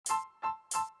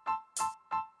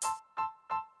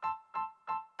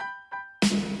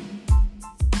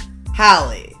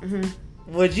Holly,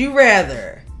 would you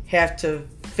rather have to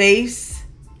face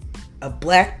a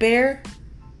black bear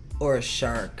or a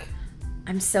shark?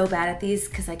 I'm so bad at these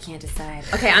because I can't decide.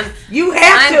 Okay, You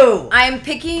have to. I'm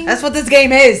picking. That's what this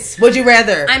game is. Would you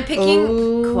rather? I'm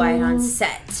picking Quiet on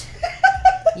Set.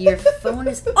 Your phone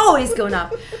is always going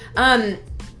off. I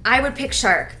would pick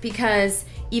shark because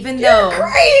even though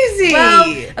crazy.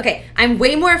 Well, okay, I'm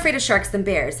way more afraid of sharks than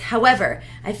bears. However,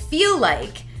 I feel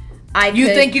like You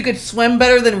think you could swim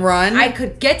better than run? I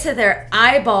could get to their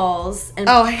eyeballs and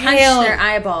punch their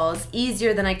eyeballs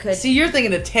easier than I could. See, you're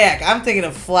thinking attack. I'm thinking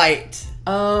of flight.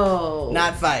 Oh.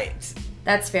 Not fight.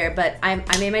 That's fair, but I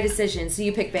made my decision, so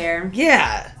you pick bear.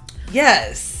 Yeah.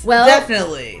 Yes. Well,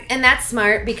 definitely. And that's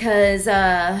smart because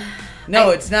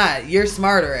No, it's not. You're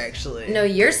smarter, actually. No,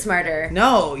 you're smarter.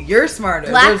 No, you're smarter.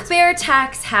 Black bear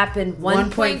attacks happen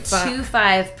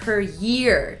 1.25 per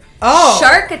year. Oh.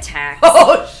 Shark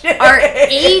attacks shit. are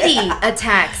 80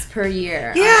 attacks per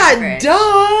year. Yeah,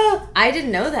 duh. I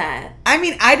didn't know that. I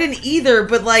mean, I didn't either,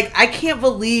 but like, I can't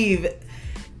believe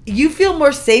you feel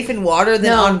more safe in water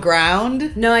than on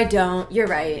ground. No, I don't. You're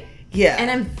right. Yeah.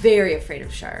 And I'm very afraid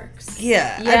of sharks.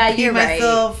 Yeah. Yeah, I pee you're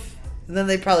myself, and then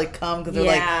they probably come because they're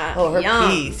like, oh, her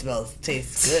pee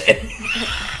tastes good.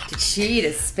 Did she eat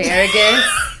asparagus?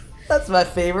 That's my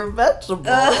favorite vegetable.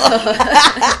 Black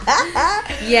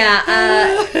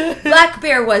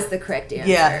bear was the correct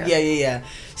answer. Yeah.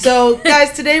 So,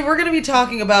 guys, today we're going to be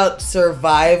talking about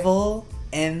survival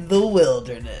in the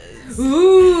wilderness.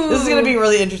 Ooh. This is going to be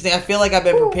really interesting. I feel like I've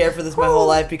been prepared for this my whole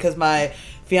life because my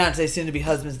fiance, soon-to-be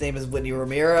husband's name is Whitney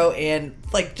Romero, and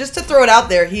like, just to throw it out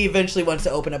there, he eventually wants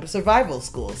to open up a survival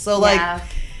school. So, like,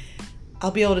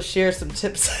 I'll be able to share some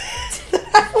tips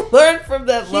that I've learned from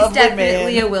that lovely man. He's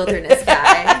definitely a wilderness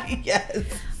guy. Yes.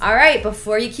 All right,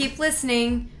 before you keep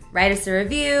listening, write us a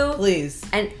review. Please.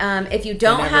 And if you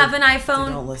don't have an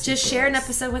iPhone, just share an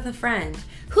episode with a friend.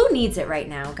 Who needs it right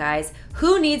now, guys?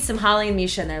 Who needs some Holly and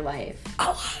Misha in their life? A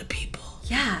lot of people.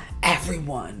 Yeah.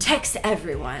 Everyone. Text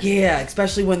everyone. Yeah,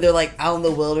 especially when they're like out in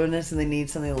the wilderness and they need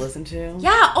something to listen to.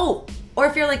 Yeah. Oh, or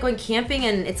if you're like going camping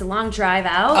and it's a long drive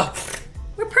out.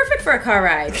 We're perfect for a car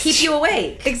ride. Keep you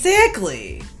awake.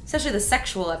 Exactly. Especially the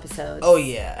sexual episodes. Oh,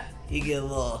 yeah. You get a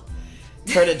little...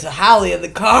 Turn it to Holly in the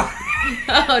car.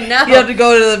 Oh, no. You have to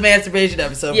go to the masturbation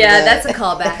episode. Yeah, that's a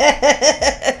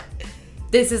callback.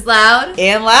 This is Loud.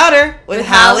 And Louder with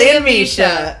Holly and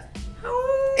Misha.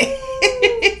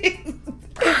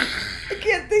 I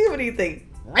can't think of anything.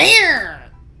 There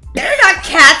are not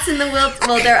cats in the wild.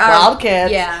 Well, there are.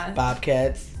 Bobcats. Yeah.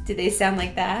 Bobcats. Did they sound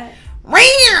like that?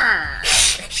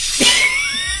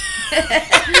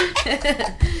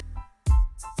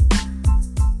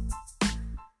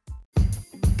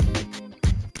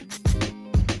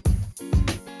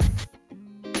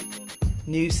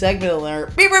 New segment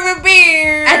alert. Beep, beep, beep,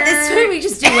 beep. At this point, we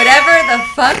just do whatever the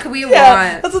fuck we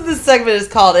want. That's what this segment is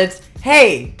called. It's,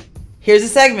 hey, here's a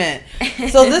segment.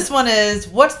 So this one is,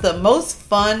 what's the most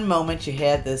fun moment you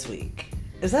had this week?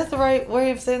 Is that the right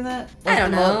way of saying that? I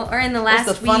don't know. Or in the last week.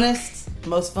 What's the funnest?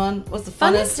 Most fun? What's the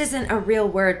funnest? Funnest isn't a real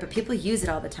word, but people use it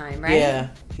all the time, right?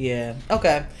 Yeah.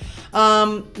 Okay.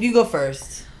 You go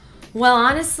first. Well,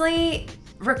 honestly,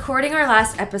 recording our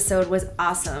last episode was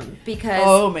awesome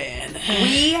because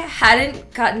we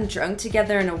hadn't gotten drunk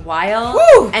together in a while.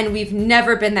 Woo! And we've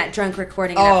never been that drunk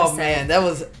recording an episode. Oh man, that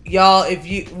was y'all. If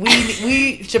you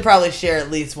we should probably share at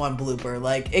least one blooper.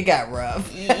 Like, it got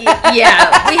rough.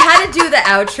 Yeah, we had to do the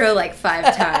outro like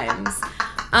 5 times.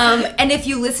 And if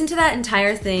you listen to that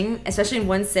entire thing, especially in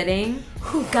one sitting,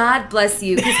 God bless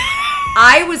you, because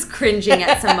I was cringing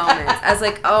at some moments. I was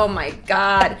like, oh my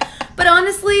God. But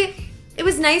honestly, it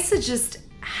was nice to just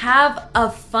have a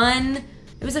fun,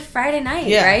 it was a Friday night,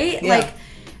 right? Yeah. Like,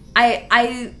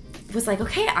 I was like,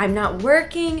 okay, I'm not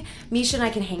working. Misha and I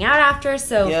can hang out after.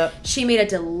 So she made a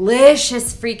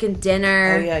delicious freaking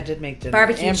dinner. Oh yeah, I did make dinner.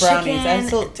 Barbecue and chicken. brownies. I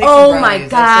still take some oh brownies. my I still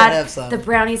God. have some. The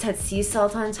brownies had sea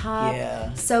salt on top.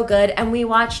 Yeah. So good. And we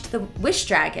watched The Wish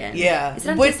Dragon. Yeah. Is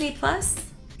it on Disney Plus?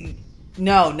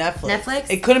 No, Netflix. Netflix?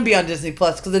 It couldn't be on Disney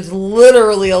Plus because it's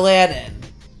literally Aladdin.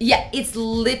 Yeah, it's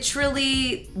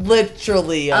literally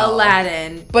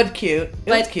Aladdin. But cute.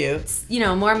 It was cute. You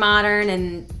know, more modern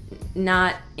and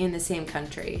not in the same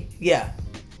country. Yeah.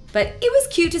 But it was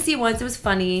cute to see once. It was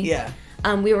funny. Yeah.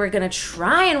 We were going to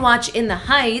try and watch In the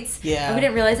Heights. Yeah. And we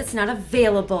didn't realize it's not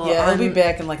available. Yeah, it'll be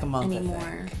back in like a month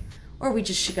anymore. Or we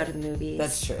just should go to the movies.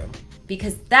 That's true.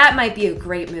 Because that might be a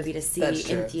great movie to see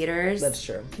in theaters. That's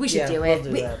true. We should do it.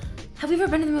 We'll do that. Have we ever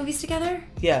been to the movies together?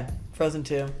 Yeah. Frozen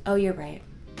 2. Oh, you're right.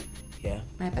 Yeah.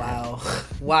 My bad.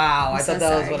 Wow. I so thought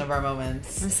that was sorry. one of our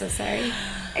moments. I'm so sorry.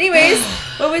 Anyways,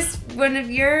 what was one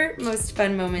of your most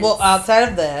fun moments? Well, outside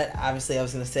of that, obviously I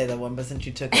was going to say that one, but since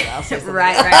you took it, I'll say something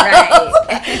right.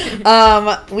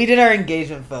 We did our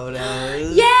engagement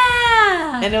photos.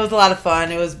 Yeah. And it was a lot of fun.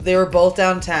 They were both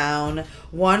downtown.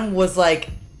 One was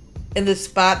like in this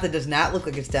spot that does not look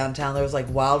like it's downtown. There was like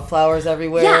wildflowers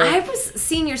everywhere. Yeah, I was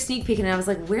seeing your sneak peek and I was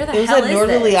like, where the hell is this? It was at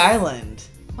Northerly Island.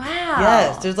 Wow.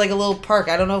 Yes, there's like a little park.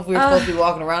 I don't know if we were supposed to be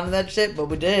walking around in that shit, but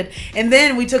we did. And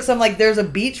then we took there's a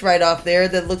beach right off there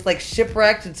that looks like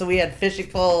shipwrecked, and so we had fishing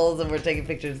poles and we're taking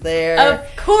pictures there.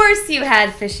 Of course you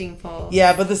had fishing poles.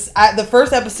 Yeah, but the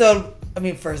first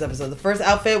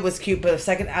outfit was cute, but the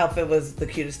second outfit was the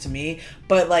cutest to me.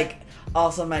 But like,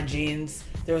 also my jeans,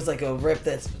 there was like a rip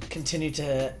that's continued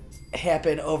to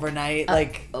happen overnight,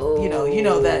 like you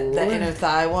know that inner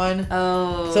thigh one.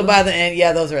 So by the end,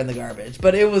 yeah, those are in the garbage,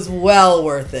 but it was well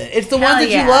worth it. It's the ones that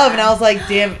you love, and I was like,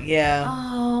 damn, yeah.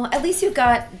 Oh, at least you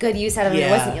got good use out of it. It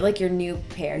wasn't like your new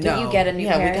pair. Did you get a new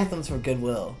pair? Yeah, we got them from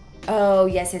Goodwill. Oh,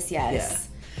 yes. Yeah.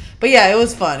 But yeah, it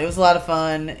was fun. It was a lot of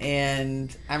fun,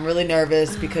 and I'm really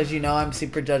nervous because I'm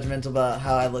super judgmental about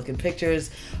how I look in pictures.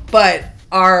 But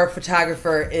our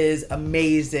photographer is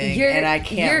amazing, and I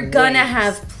can't. You're gonna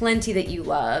have plenty that you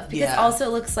love because also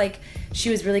it looks like she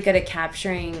was really good at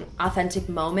capturing authentic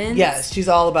moments. Yes, she's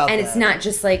all about that. And it's not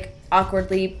just like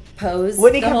awkwardly posed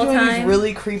Whitney the whole kept doing time. these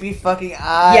really creepy fucking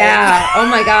eyes. Yeah. Oh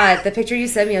my god, the picture you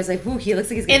sent me, I was like, "Ooh, he looks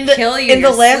like he's gonna kill you." In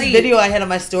the last video I had on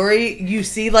my story, you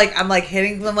see like I'm like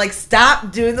hitting them, like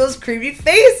stop doing those creepy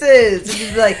faces. And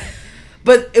she's like,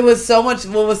 but it was so much.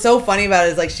 What was so funny about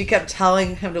it is like she kept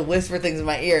telling him to whisper things in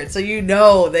my ear, so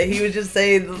that he was just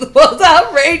saying the most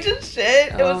outrageous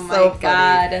shit. It was so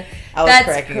funny.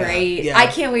 That's great. Yeah. I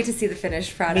can't wait to see the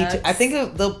finished product. Me too. I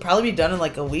think they'll probably be done in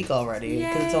like a week already.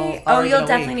 You'll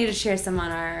definitely need to share some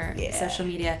on our social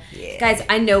media. Yeah. Guys,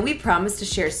 I know we promise to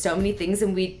share so many things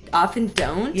and we often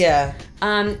don't. Yeah.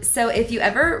 So if you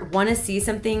ever want to see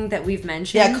something that we've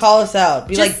mentioned. Call us out.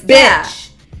 Be like, bitch.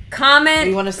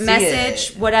 Comment,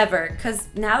 message, whatever. Because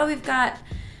now that we've got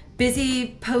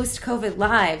busy post-COVID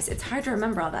lives, it's hard to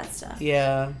remember all that stuff.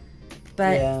 Yeah.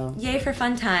 But yay for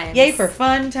fun times. Yay for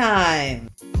fun time.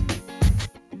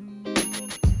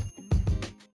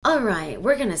 All right,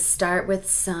 we're going to start with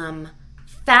some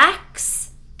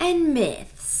facts and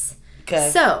myths.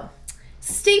 Okay. So,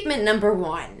 statement number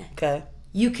 1. Okay.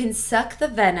 You can suck the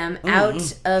venom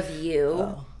out of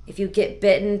you if you get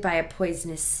bitten by a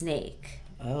poisonous snake.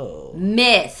 Oh.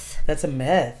 Myth. That's a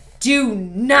myth. Do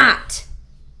not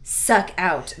suck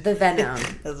out the venom.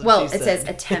 Well, it says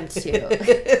attempt to.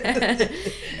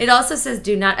 It also says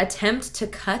do not attempt to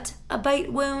cut a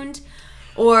bite wound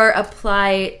or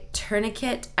apply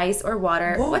tourniquet, ice, or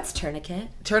water. Whoa. What's tourniquet?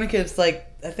 Tourniquet's like,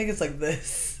 I think it's like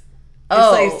this.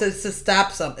 It's to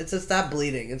stop something. It's to stop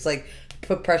bleeding. It's like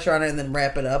put pressure on it and then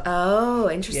wrap it up. Oh,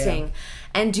 interesting. Yeah.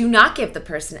 And do not give the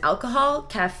person alcohol,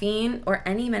 caffeine, or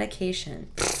any medication.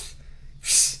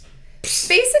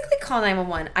 Basically, call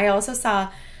 911. I also saw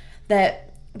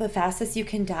that the fastest you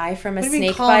can die from a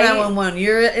snake call bite. 911?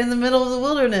 You're in the middle of the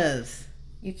wilderness.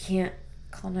 You can't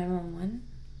call 911?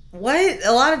 What?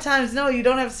 A lot of times, no, you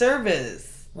don't have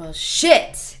service. Well,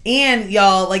 shit. And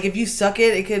y'all, like, if you suck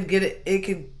it,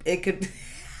 it could.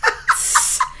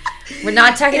 We're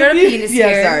not talking about a penis here.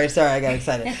 Yeah, sorry, I got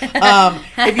excited.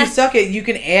 If you suck it, you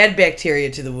can add bacteria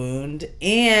to the wound,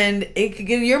 and it could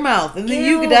get in your mouth, and then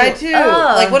you could die too.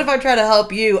 Like, what if I try to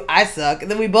help you, I suck, and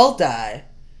then we both die?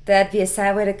 That'd be a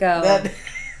sad way to go.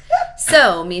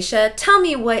 So, Misha, tell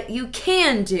me what you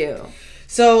can do.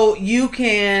 So, you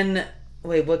can...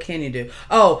 Wait, what can you do?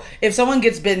 Oh, if someone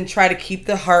gets bitten, try to keep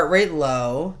the heart rate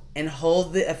low and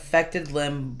hold the affected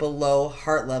limb below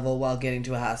heart level while getting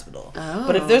to a hospital. Oh.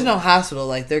 But if there's no hospital,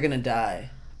 like, they're going to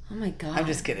die. Oh, my God. I'm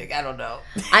just kidding. I don't know.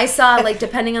 I saw, like,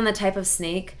 depending on the type of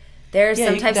snake, there are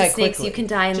some types of snakes quickly. You can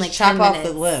die in, just like, 10 minutes. Chop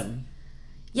off the limb.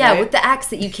 Yeah, right? With the axe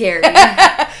that you carry.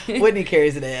 Whitney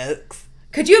carries an axe.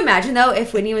 Could you imagine, though,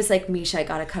 if Whitney was like, Misha, I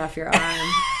got to cut off your arm.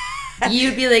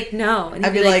 You'd be like, no. And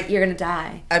you'd be like, you're going to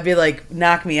die. I'd be like,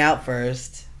 knock me out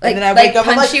first. Like, and then I'd wake up,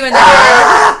 punch you in the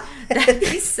head. That'd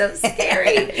be so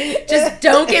scary. Just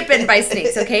don't get bitten by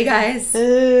snakes, okay, guys?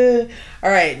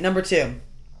 All right, number 2.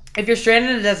 If you're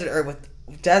stranded in a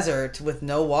desert with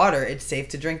no water, it's safe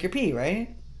to drink your pee,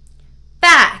 right?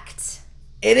 Fact.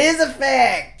 It is a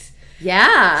fact.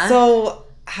 Yeah. So,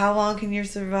 how long can you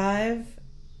survive?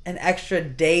 an extra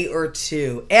day or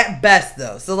two at best,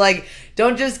 though. So like,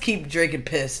 don't just keep drinking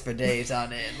piss for days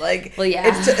on end. Like, well,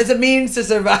 yeah, it's a means to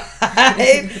survive.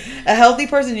 A healthy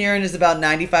person's urine is about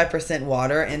 95%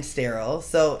 water and sterile.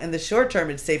 So in the short term,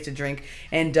 it's safe to drink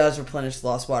and does replenish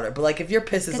lost water. But like, if your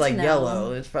piss is like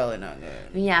yellow, it's probably not good.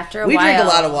 I mean, yeah, after a while, we drink a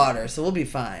lot of water, so we'll be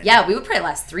fine. Yeah, we would probably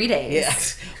last 3 days. Yeah,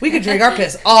 we could drink our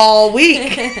piss all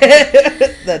week.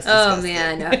 That's disgusting. Oh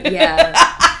man, yeah.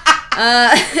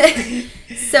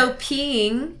 So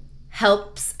peeing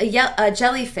helps a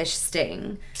jellyfish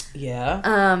sting. Yeah.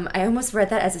 I almost read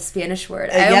that as a Spanish word.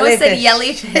 I almost said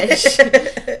jellyfish.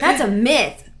 That's a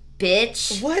myth,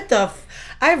 bitch. What the?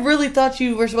 I really thought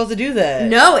you were supposed to do that.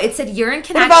 No, it said urine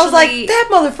can actually... I was like, that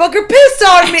motherfucker pissed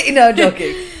on me. No,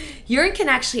 joking. Urine can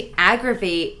actually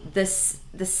aggravate the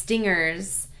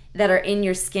stingers that are in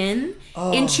your skin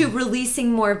into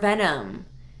releasing more venom.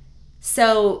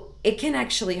 So it can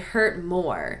actually hurt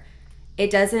more. It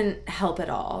doesn't help at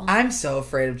all. I'm so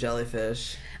afraid of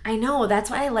jellyfish. I know. That's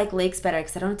why I like lakes better,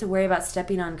 because I don't have to worry about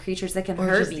stepping on creatures that can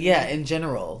hurt me. Yeah, in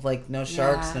general. Like, no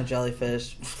sharks, no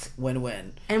jellyfish.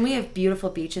 Win-win. And we have beautiful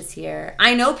beaches here.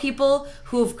 I know people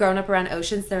who have grown up around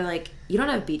oceans, they're like, you don't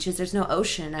have beaches, there's no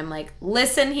ocean. I'm like,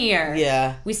 listen here.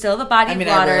 Yeah. We still have a body of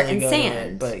water and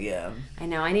sand. But yeah. I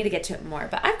know. I need to get to it more.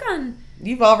 But I've gone...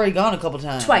 You've already gone a couple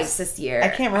times. Twice this year. I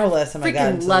can't remember last time I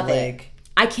got into the lake.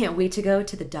 I can't wait to go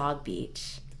to the dog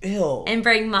beach. Ew. And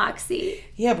bring Moxie.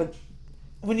 Yeah, but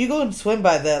when you go and swim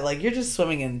by that, like, you're just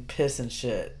swimming in piss and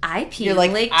shit. I pee in the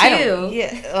lake, too.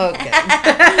 Yeah, okay.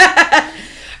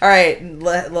 All right,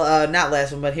 not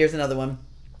last one, but here's another one.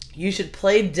 You should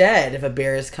play dead if a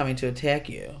bear is coming to attack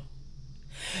you.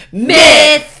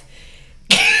 Myth!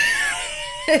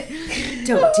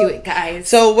 Don't do it, guys.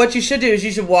 So what you should do is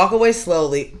you should walk away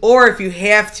slowly, or if you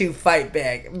have to, fight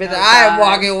back. But I am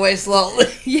walking away slowly.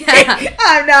 Yeah.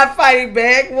 I'm not fighting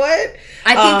back. What?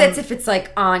 I think that's if it's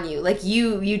like on you. Like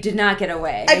you did not get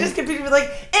away. I just get people like,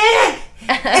 eh!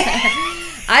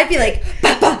 I'd be like,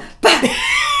 bah, bah, bah.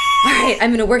 All right,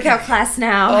 I'm in a workout class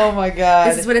now. Oh my God.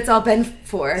 This is what it's all been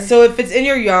for. So if it's in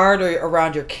your yard or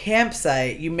around your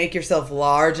campsite, you make yourself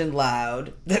large and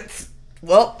loud. That's,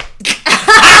 well...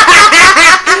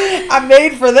 I'm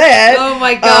made for that. Oh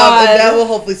my God. And that will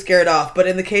hopefully scare it off. But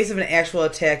in the case of an actual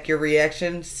attack, your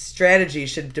reaction strategy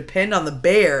should depend on the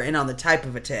bear and on the type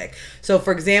of attack. So,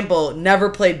 for example, never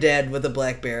play dead with a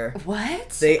black bear. What?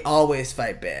 They always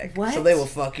fight back. What? So they will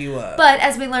fuck you up. But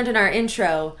as we learned in our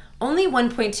intro, only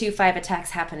 1.25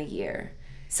 attacks happen a year.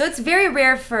 So it's very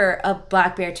rare for a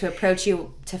black bear to approach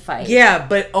you to fight. Yeah,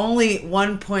 but only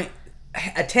 1 point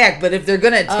attack. But if they're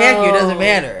going to attack you, it doesn't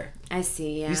matter. I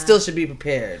see, yeah. You still should be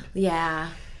prepared. Yeah.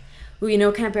 Well, you know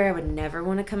what kind of bear I would never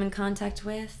want to come in contact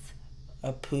with?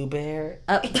 A Pooh Bear?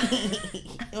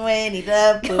 Winnie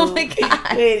the Pooh. Oh my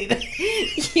God. Winnie the...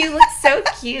 You look so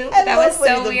cute. That was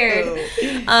so weird.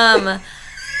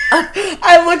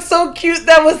 I look so cute.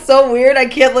 That was so weird. I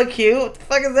can't look cute. What the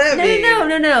fuck is that mean?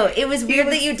 No. It was weird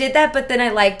that you did that, but then I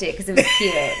liked it because it was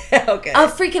cute. Okay. A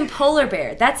freaking polar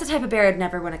bear. That's the type of bear I'd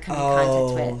never want to come in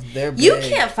contact with. They're big. You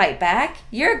can't fight back.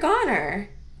 You're a goner.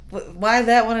 Why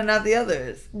that one and not the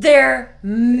others? They're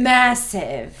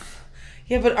massive.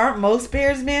 Yeah, but aren't most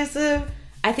bears massive?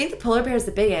 I think the polar bear is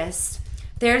the biggest.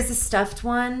 There's a stuffed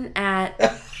one at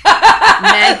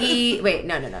Maggie. Wait,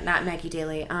 no, not Maggie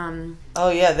Daly. Oh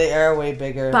yeah, they are way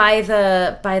bigger. By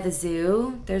the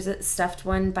zoo, there's a stuffed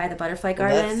one by the butterfly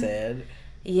garden. Well, that's sad.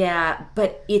 Yeah,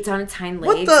 but it's on its hind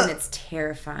legs and it's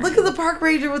terrifying. Look at the park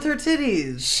ranger with her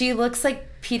titties. She looks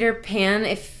like Peter Pan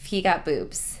if he got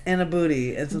boobs. And a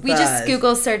booty and some thighs. Just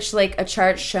Google search like a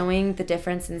chart showing the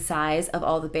difference in size of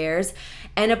all the bears,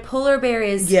 and a polar bear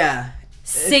is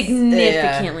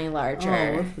significantly larger.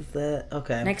 Oh, what is that?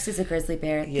 Okay. Next is a grizzly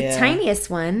bear. Yeah. The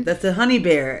tiniest one. That's a honey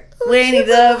bear. Winnie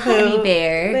the Pooh. Honey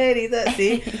bear. Winnie the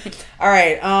See? All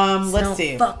right. Let's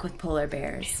see. Fuck with polar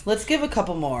bears. Let's give a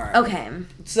couple more. Okay.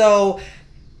 So,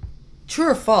 true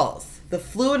or false? The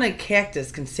flu in a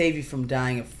cactus can save you from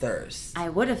dying of thirst. I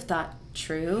would have thought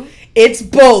true. It's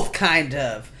both, kind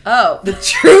of. Oh. The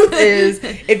truth is,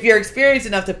 if you're experienced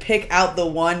enough to pick out the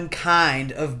one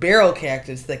kind of barrel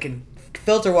cactus that can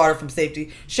filter water from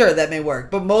safety, sure, that may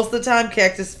work. But most of the time,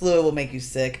 cactus fluid will make you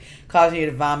sick, causing you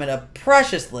to vomit a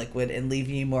precious liquid and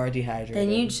leaving you more dehydrated.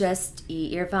 Then you just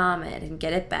eat your vomit and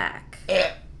get it back.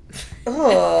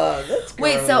 Oh, that's gross.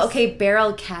 Wait, so, okay,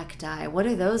 barrel cacti. What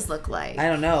do those look like? I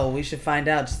don't know. We should find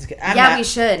out. We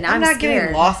should. Now I'm not scared.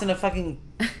 Getting lost in a fucking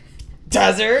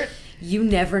desert. You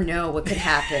never know what could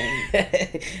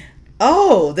happen.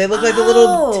 Oh, they look like the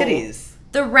little titties.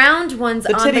 The round ones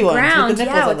on the ground, with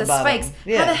the with the spikes.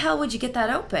 Yeah. How the hell would you get that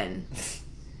open?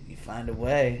 You find a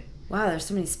way. Wow, there's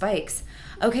so many spikes.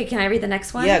 Okay, can I read the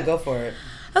next one? Yeah, go for it.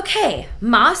 Okay,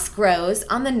 moss grows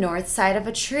on the north side of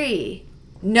a tree.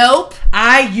 Nope.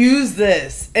 I use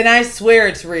this, and I swear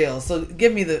it's real. So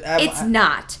give me the... It's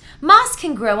not. Moss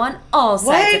can grow on all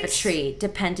sides of a What? tree,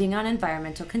 depending on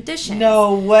environmental conditions.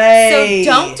 No way.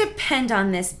 So don't depend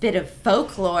on this bit of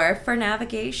folklore for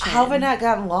navigation. How have I not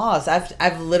gotten lost?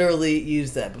 I've literally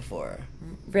used that before.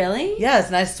 Really? Yes,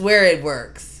 and I swear it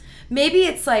works. Maybe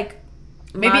it's like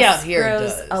Maybe moss out here it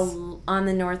grows does. on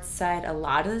the north side a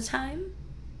lot of the time,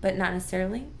 but not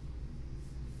necessarily.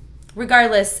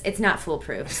 Regardless, it's not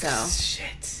foolproof. So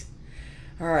Shit.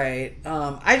 All right.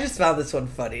 I just found this one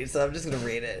funny, so I'm just gonna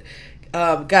read it.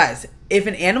 Guys, if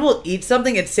an animal eats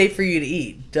something, it's safe for you to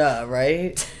eat. Duh,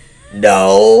 right?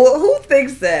 No, who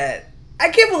thinks that? I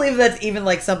can't believe that's even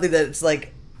like something that's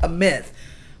like a myth.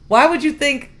 Why would you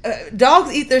think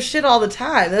dogs eat their shit all the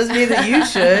time? That doesn't mean that you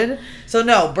should. So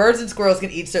no, birds and squirrels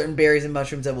can eat certain berries and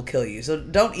mushrooms that will kill you. So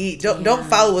don't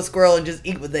follow a squirrel and just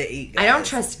eat what they eat. Guys. I don't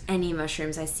trust any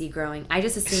mushrooms I see growing. I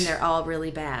just assume they're all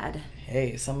really bad.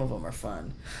 Hey, some of them are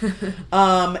fun.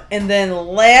 And then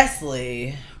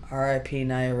lastly, R.I.P.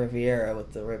 Naya Riviera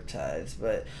with the riptides.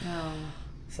 But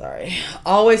sorry,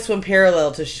 always swim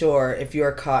parallel to shore if you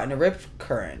are caught in a rip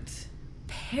current.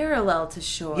 Parallel to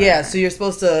shore. Yeah, so you're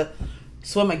supposed to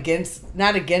swim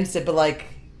not against it, but like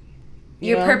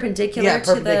you're perpendicular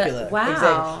to the... Wow.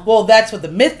 Exactly. Well, that's what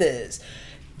the myth is.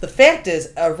 The fact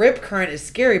is, a rip current is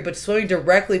scary, but swimming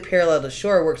directly parallel to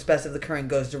shore works best if the current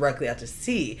goes directly out to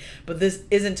sea. But this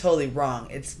isn't totally wrong.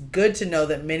 It's good to know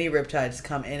that many riptides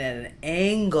come in at an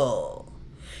angle.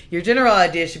 Your general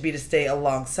idea should be to stay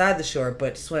alongside the shore,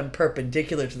 but swim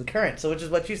perpendicular to the current. So, which is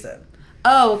what you said.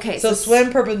 Oh, okay. So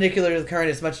swim perpendicular to the current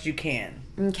as much as you can.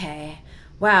 Okay.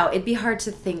 Wow, it'd be hard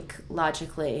to think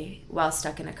logically while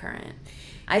stuck in a current.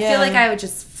 I feel like I would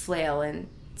just flail and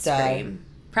scream.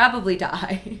 Probably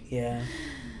die. Yeah.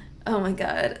 Oh my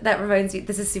god. That reminds me,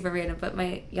 this is super random, but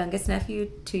my youngest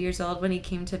nephew, 2 years old, when he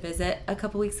came to visit a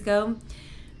couple weeks ago,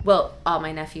 well, all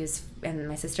my nephews and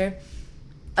my sister,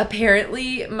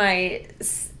 apparently my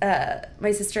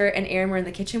sister and Aaron were in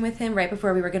the kitchen with him right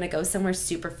before we were going to go somewhere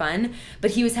super fun,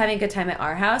 but he was having a good time at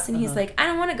our house, and he's like, I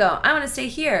don't want to go. I want to stay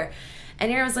here.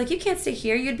 And Aaron was like, you can't stay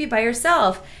here. You'd be by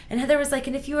yourself. And Heather was like,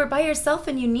 and if you were by yourself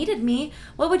and you needed me,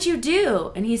 what would you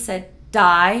do? And he said,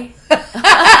 die.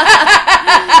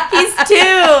 He's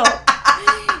 2.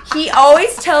 He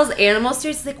always tells animal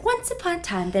stories. He's like, once upon a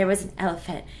time, there was an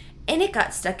elephant, and it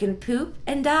got stuck in poop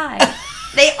and died.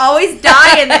 They always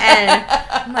die in the end.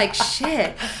 I'm like,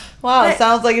 shit. Wow, it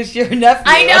sounds like it's your nephew.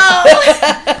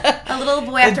 I know. A little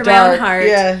boy after my own heart.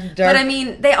 Yeah, dark. But I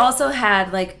mean, they also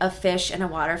had like a fish and a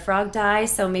water frog die,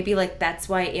 so maybe like that's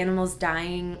why animals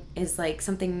dying is like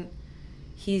something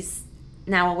he's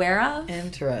now aware of.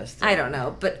 Interesting. I don't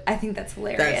know, but I think that's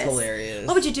hilarious. That's hilarious.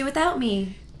 What would you do without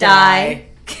me? Die.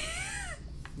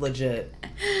 Legit.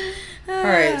 All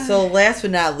right, so last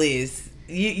but not least,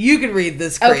 you can read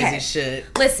this crazy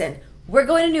shit. Listen, we're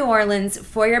going to New Orleans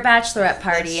for your bachelorette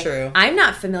party. That's true. I'm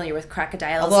not familiar with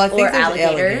crocodiles Although I think or there's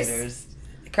alligators.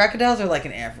 Crocodiles are like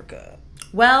in Africa.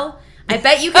 Well, I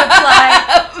bet you could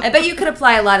apply. I bet you could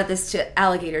apply a lot of this to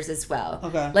alligators as well.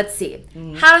 Okay. Let's see.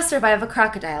 How to survive a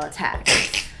crocodile attack.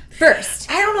 First,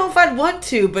 I don't know if I'd want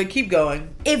to, but keep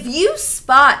going. if you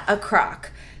spot a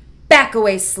croc, back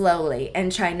away slowly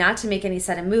and try not to make any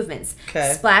sudden movements.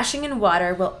 Okay. Splashing in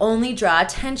water will only draw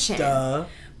attention. Duh.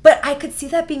 But I could see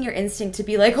that being your instinct to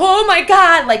be like, oh my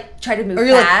god, like try to move Or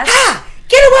you're fast. like, ha!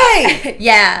 Get away!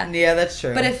 Yeah. Yeah, that's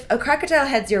true. But if a crocodile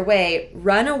heads your way,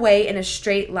 run away in a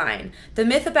straight line. The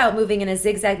myth about moving in a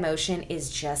zigzag motion is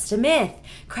just a myth.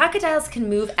 Crocodiles can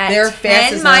move at They're fast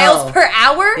 10 as miles hell. per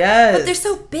hour. Yes. But they're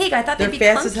so big. I thought they're they'd be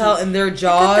fast as hell, clunky. and their They've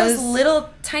got jaws. those little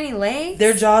tiny legs.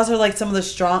 Their jaws are like some of the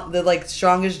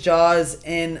strongest jaws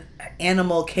in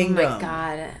animal Oh kingdom. my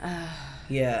god.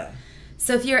 Yeah.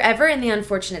 So if you're ever in the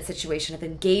unfortunate situation of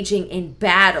engaging in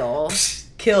battle,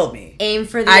 Kill me. aim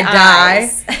for the I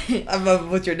eyes. die.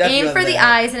 I'm with your nephew. Aim on for the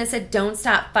that. eyes, and it said don't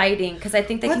stop fighting because I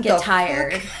think they can What get the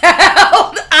tired.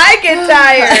 fuck? I get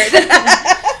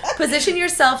tired. Position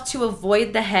yourself to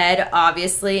avoid the head,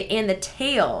 obviously, and the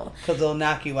tail. Because they'll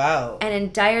knock you out. And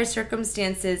in dire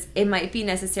circumstances, it might be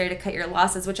necessary to cut your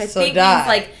losses, which I So think die. means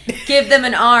like give them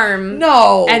an arm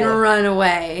No. and run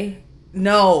away.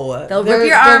 No. They'll rip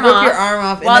your arm off. Rip your arm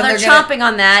off. While and they're then gonna- chomping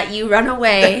on that, you run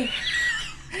away.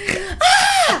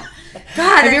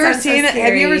 God, Have you ever sounds so seen it?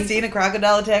 Have you ever scary. seen a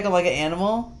crocodile attack on like an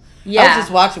animal? Yeah. I was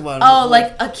just watching one. Oh,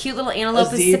 like a cute little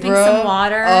antelope a is sipping zebra. some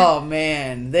water. Oh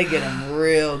man, they get them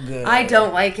real good. I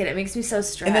don't like it. It makes me so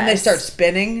stressed. And then they start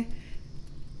spinning.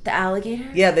 The alligator?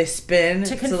 Yeah, they spin.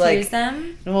 To confuse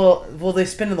them? Well, they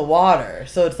spin in the water.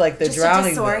 So it's like they're just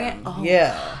drowning to them. Oh,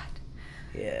 yeah. God.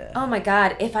 Yeah. Oh, my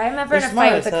God. If I'm ever in a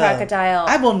fight with a crocodile,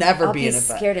 I will never I'll be in a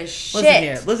fight. scared as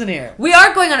shit. Listen here. We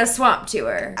are going on a swamp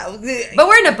tour. But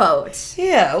we're in a boat.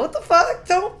 Yeah, what the fuck?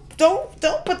 Don't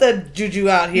put the juju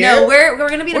out here. No, we're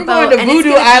gonna be in a boat. We're going to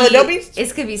Voodoo Island. Don't be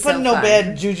it's gonna be so putting no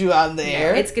bad juju out in the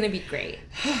air. It's gonna be great.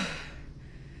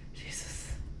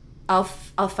 Jesus. I'll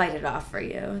fight it off for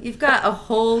you. You've got a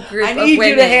whole group of women. I need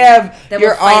you to have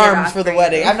your arms for the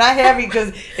wedding. I'm not happy because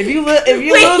if you lose a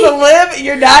limb,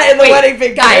 you're not in the wedding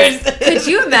pictures. Guys, could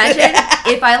you imagine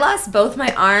if I lost both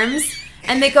my arms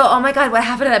and they go, oh my God, what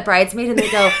happened to that bridesmaid? And they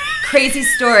go, crazy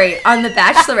story. On the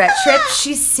bachelorette trip,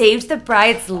 she saved the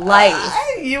bride's life.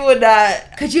 You would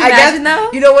not. Could you imagine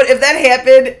though? You know what? If that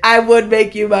happened, I would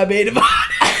make you my maid of honor.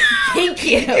 Thank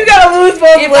you. You gotta lose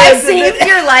both limbs. If I saved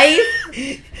your life,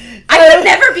 I would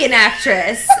never be an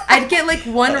actress. I'd get like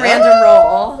one random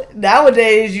role.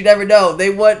 Nowadays, you never know. They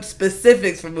want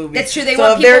specifics for movies. That's true. They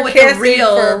want people with the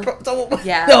real.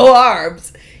 No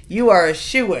arms. You are a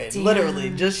shoo-in. Literally,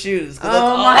 just shoes.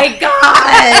 Oh my God.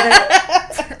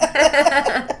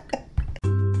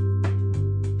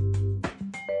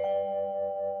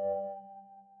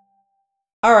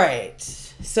 All right.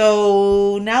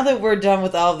 So now that we're done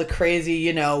with all of the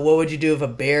crazy, what would you do if a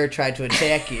bear tried to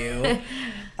attack you?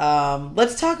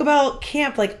 Let's talk about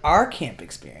camp, like our camp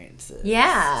experiences.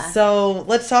 Yeah. So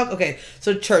let's talk. Okay.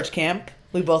 So church camp.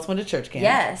 We both went to church camp.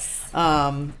 Yes.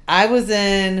 I was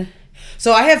in.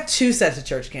 So I have 2 sets of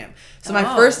church camp. So my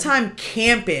first time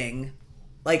camping,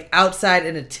 like outside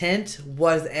in a tent,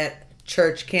 was at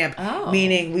church camp. Oh.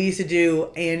 Meaning we used to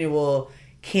do annual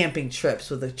camping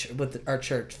trips with our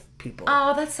church people.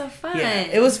 Oh, that's so fun. Yeah,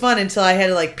 it was fun until I had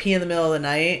to like pee in the middle of the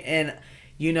night, and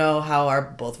you know how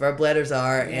both of our bladders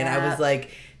are, and I was like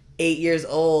 8 years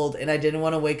old, and I didn't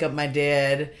want to wake up my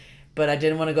dad, but I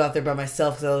didn't want to go out there by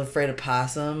myself because I was afraid of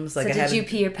possums. Like, so did you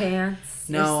pee your pants?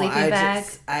 No, your sleeping bag?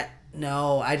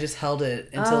 I just held it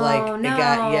until it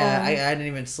got. Yeah, I didn't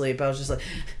even sleep. I was just like.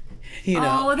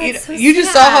 So you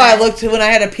just saw how I looked when I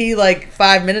had to pee like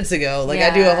 5 minutes ago. Like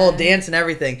I do a whole dance and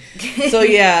everything. So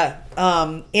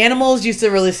animals used to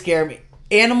really scare me.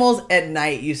 Animals at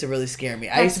night used to really scare me.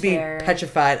 I used to be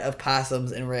petrified of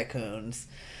possums and raccoons.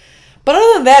 But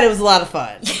other than that, it was a lot of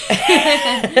fun.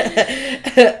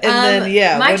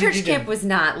 My church camp was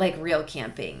not like real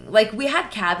camping. Like we had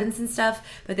cabins and stuff,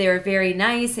 but they were very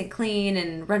nice and clean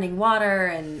and running water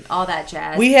and all that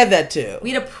jazz. We had that too. We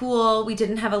had a pool. We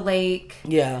didn't have a lake.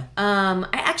 Yeah. I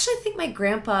actually think my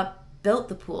grandpa built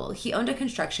the pool. He owned a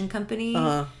construction company.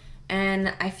 Uh-huh.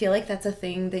 And I feel like that's a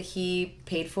thing that he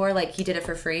paid for. Like, he did it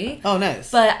for free. Oh,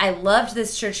 nice. But I loved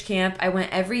this church camp. I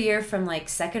went every year from, like,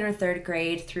 2nd or 3rd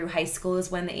grade through high school is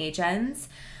when the age ends.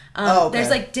 Okay. There's,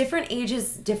 like, different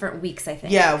ages, different weeks, I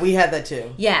think. Yeah, we had that,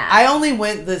 too. Yeah. I only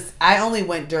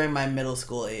went during my middle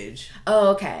school age. Oh,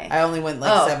 okay. I only went,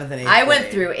 7th and 8th grade. I went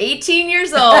through 18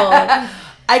 years old.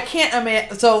 I can't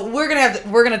imagine. So we're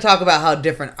gonna talk about how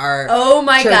different our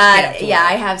church camp was. Yeah,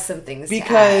 I have some things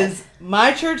because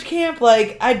my church camp,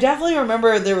 like, I definitely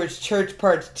remember there was church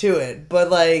parts to it, but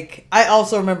like I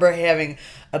also remember having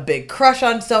a big crush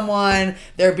on someone,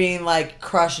 there being like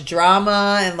crush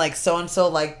drama and like so and so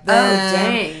like them. Oh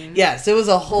dang! Yes, it was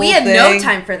a whole. We had thing. No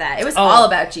time for that. It was all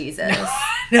about Jesus.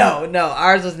 No,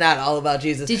 ours was not all about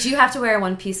Jesus. Did you have to wear a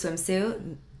 1-piece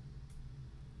swimsuit?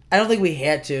 I don't think we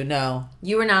had to, no.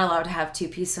 You were not allowed to have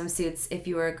 2-piece swimsuits if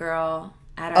you were a girl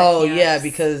at our camps. Yeah,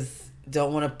 because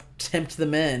don't want to tempt the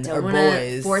men or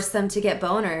boys. Force them to get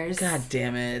boners. God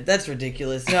damn it. That's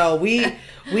ridiculous. No, we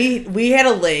had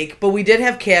a lake, but we did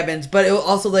have cabins, but it was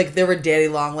also like there were daddy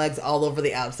long legs all over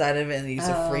the outside of it, and it used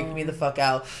to freak me the fuck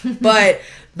out. But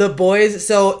the boys,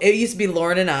 so it used to be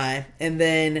Lauren and I, and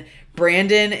then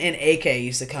Brandon and AK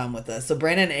used to come with us. So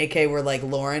Brandon and AK were like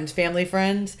Lauren's family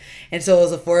friends. And so it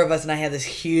was the 4 of us, and I had this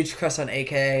huge crush on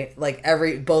AK like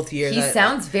both years. He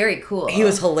sounds very cool. He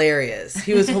was hilarious.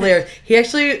 He was hilarious.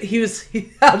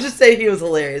 I'll just say he was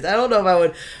hilarious. I don't know if I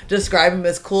would describe him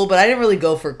as cool, but I didn't really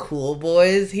go for cool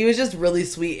boys. He was just really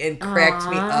sweet and cracked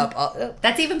me up.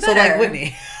 That's even better. So like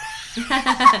Whitney.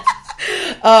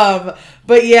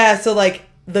 But yeah, so like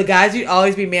the guys would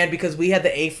always be mad because we had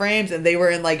the A-frames and they were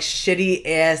in like shitty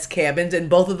ass cabins, and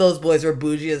both of those boys were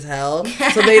bougie as hell.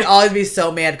 So they'd always be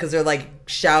so mad because their like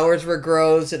showers were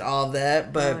gross and all of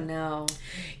that. But oh no.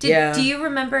 Do you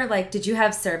remember, like, did you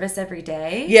have service every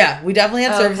day? Yeah, we definitely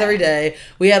had service every day.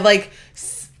 We had like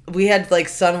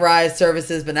sunrise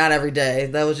services, but not every day.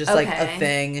 That was just like a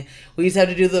thing. We used to have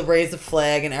to do the raise the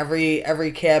flag in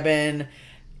every cabin.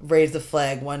 Raise the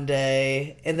Flag one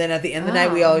day. And then at the end of the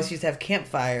night, we always used to have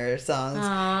campfire songs.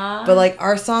 Aww. But, like,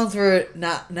 our songs were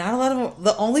not a lot of them.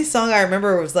 The only song I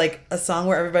remember was, like, a song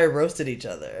where everybody roasted each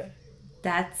other.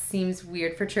 That seems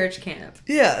weird for church camp.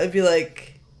 Yeah, it'd be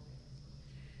like...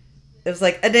 It was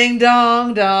like, a ding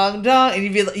dong, dong, dong. And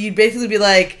you'd basically be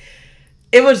like...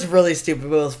 It was really stupid,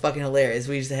 but it was fucking hilarious.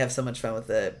 We used to have so much fun with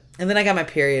it. And then I got my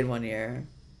period one year.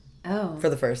 Oh. For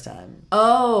the first time.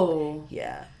 Oh.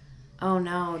 Yeah. Oh,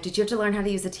 no. Did you have to learn how to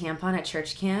use a tampon at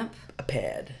church camp? A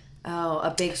pad. Oh, a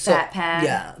big fat pad?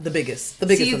 Yeah, the biggest. So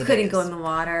you couldn't go in the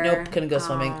water? Nope, couldn't go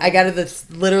swimming. I got it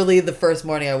literally the first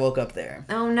morning I woke up there.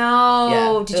 Oh, no.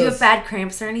 Yeah, Did you have bad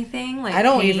cramps or anything? Like I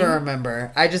don't pain? even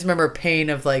remember. I just remember pain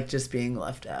of, like, just being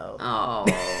left out. Oh.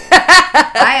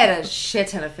 I had a shit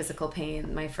ton of physical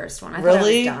pain my first one. I thought I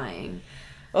was dying.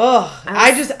 Oh,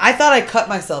 I thought I cut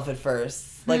myself at first.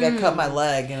 Like, I cut my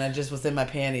leg, and I just was in my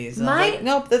panties. And I was like,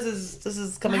 nope, this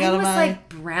is coming out of my... Mine was, like,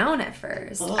 brown at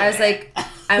first. I was like...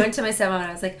 I went to my stepmom, and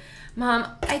I was like, Mom,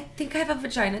 I think I have a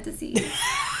vagina disease.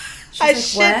 She's I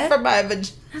shit from my vagina.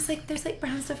 I was like, there's, like,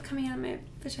 brown stuff coming out of my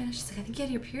vagina. She's like, I think you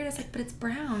had your period. I was like, but it's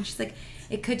brown. She's like,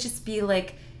 it could just be,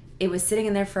 like... It was sitting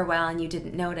in there for a while and you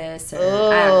didn't notice. Or,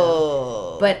 I don't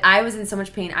know. But I was in so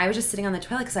much pain. I was just sitting on the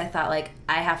toilet because I thought, like,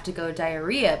 I have to go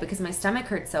diarrhea because my stomach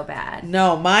hurt so bad.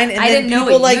 No, mine. And I then didn't know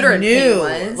people, what uterine knew.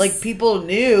 Pain was. Like, people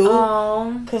knew.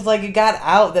 Oh. Because, like, it got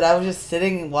out that I was just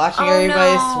sitting and watching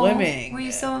everybody swimming. Were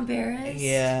you so embarrassed?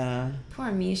 Yeah.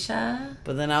 Poor Misha.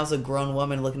 But then I was a grown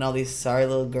woman looking at all these sorry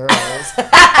little girls.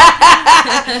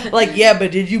 Like, yeah,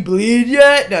 but did you bleed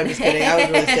yet? No, I'm just kidding. I was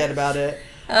really sad about it.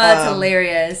 Oh, that's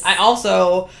hilarious. I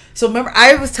also... So, remember,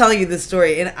 I was telling you this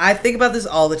story, and I think about this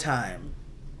all the time.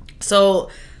 So,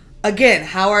 again,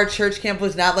 how our church camp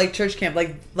was not like church camp.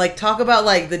 Like talk about,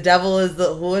 like, the devil is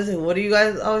the... Who is it? What do you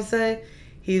guys always say?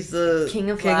 He's the... King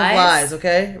of Lies,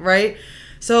 okay? Right?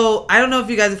 So, I don't know if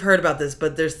you guys have heard about this,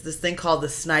 but there's this thing called the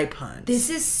snipe hunt.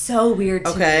 This is so weird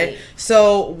to me.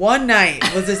 So, one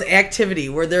night was this activity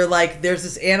where they're like, there's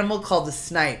this animal called the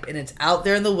snipe, and it's out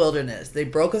there in the wilderness. They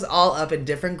broke us all up in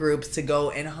different groups to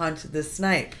go and hunt the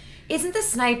snipe. Isn't the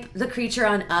snipe the creature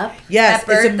on Up? Yes,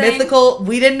 it's a mythical...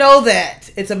 We didn't know that.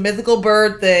 It's a mythical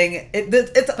bird thing.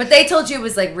 But they told you it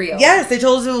was, like, real. Yes, they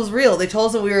told us it was real. They told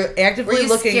us that we were actively looking...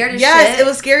 Were you scared as yes, shit? It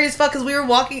was scary as fuck because we were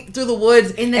walking through the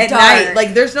woods in the at dark. night.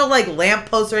 Like, there's no, like,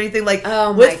 lampposts or anything, like,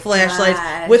 with flashlights.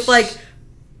 Gosh. With, like...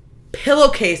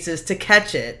 pillowcases to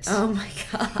catch it. Oh my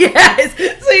god. Yes.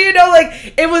 So, you know,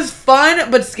 like, it was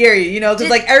fun but scary, you know, because,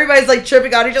 like, everybody's, like,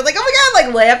 tripping on each other, like, oh my god,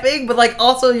 like, laughing, but, like,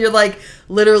 also you're, like,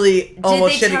 literally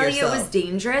almost shitting yourself. Did they tell you it was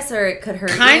dangerous or it could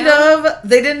hurt you? Kind of.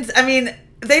 They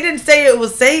didn't say it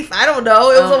was safe. I don't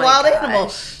know. It was a wild animal.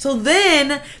 So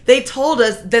then they told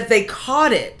us that they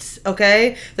caught it,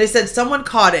 okay? They said someone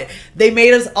caught it. They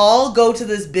made us all go to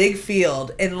this big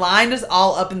field and lined us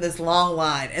all up in this long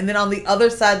line. And then on the other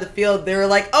side of the field, they were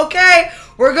like, okay,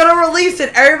 we're going to release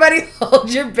it. Everybody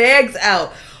hold your bags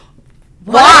out.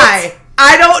 What? Why?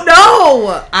 I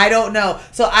don't know.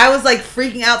 So I was, like,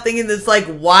 freaking out thinking this, like,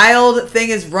 wild thing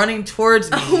is running towards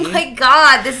me. Oh my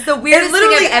god, this is the weirdest thing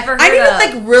I've ever heard I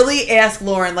need to, like, really ask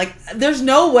Lauren, like, there's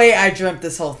no way I dreamt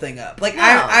this whole thing up. Like, no,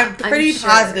 I'm pretty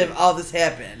positive all this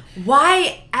happened.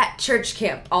 Why at church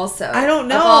camp also? I don't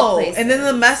know. And then in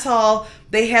the mess hall,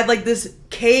 they had, like, this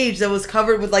cage that was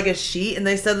covered with, like, a sheet, and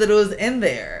they said that it was in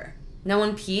there. No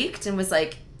one peeked and was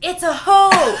like, it's a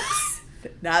hoax.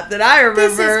 Not that I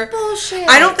remember. This is bullshit.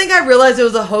 I don't think I realized it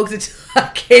was a hoax until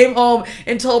I came home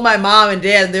and told my mom and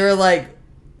dad, and they were like,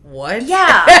 what?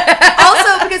 Yeah.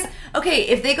 Also, because, okay,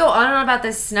 if they go on and on about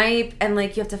the snipe, and,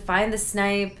 like, you have to find the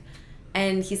snipe,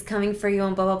 and he's coming for you,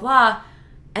 and blah, blah, blah,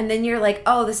 and then you're like,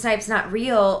 oh, the snipe's not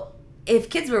real. If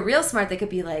kids were real smart, they could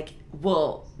be like,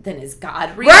 well, then is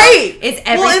God real? Right. Is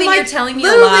everything you're telling me a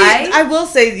lie? I will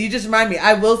say, you just remind me,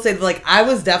 I will say, like, I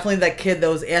was definitely that kid that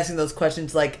was asking those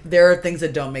questions, like, there are things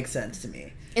that don't make sense to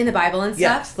me. In the Bible and stuff?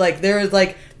 Yes. Like, there is,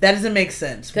 like, that doesn't make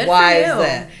sense. Good Why for you. is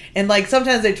that? And, like,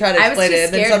 sometimes they try to explain it,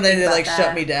 and then sometimes they, like,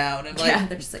 shut me down. And, like, yeah,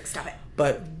 they're just like, stop it.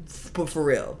 But for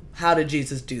real, how did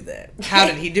Jesus do that? How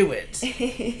did he do it?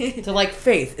 So, like,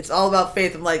 faith. It's all about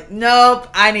faith. I'm like, nope,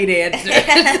 I need answers.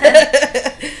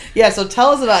 Yeah, so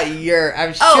tell us about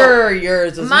I'm sure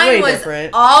yours was way different. Mine was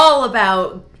all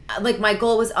about, like, my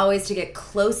goal was always to get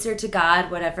closer to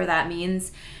God, whatever that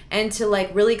means, and to,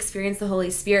 like, really experience the Holy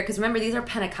Spirit. Because remember, these are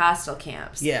Pentecostal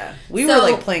camps. Yeah. We were,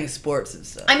 like, playing sports and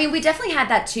stuff. I mean, we definitely had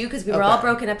that, too, because we were all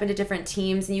broken up into different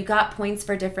teams, and you got points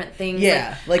for different things.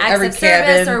 Yeah. Like acts every of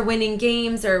service cabin. or winning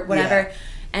games or whatever. Yeah.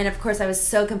 And of course I was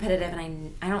so competitive,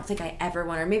 and I don't think I ever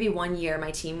won, or maybe one year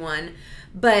my team won.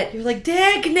 But you're like,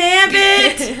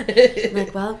 dag-nabbit! I'm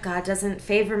like, well, God doesn't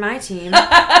favor my team.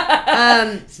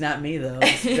 It's not me, though.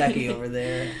 It's Becky over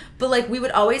there. But, like, we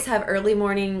would always have early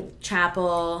morning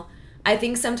chapel. I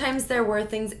think sometimes there were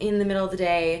things in the middle of the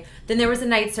day. Then there was a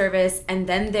night service. And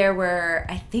then there were,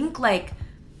 I think,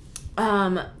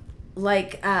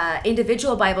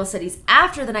 individual Bible studies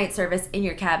after the night service in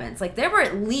your cabins. Like, there were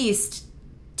at least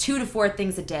 2 to 4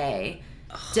 things a day,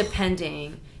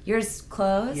 depending. Yours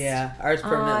closed? Yeah, ours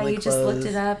permanently closed. You just looked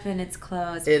it up and it's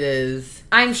closed. It is.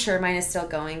 I'm sure mine is still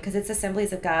going because it's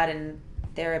Assemblies of God and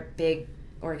they're a big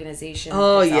organization.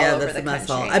 Oh yeah, that's a mess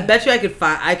hall. I bet you I could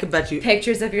bet you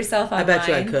pictures of yourself online. I bet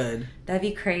you I could. That'd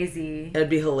be crazy. That'd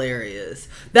be hilarious.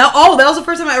 That was the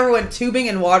first time I ever went tubing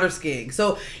and water skiing.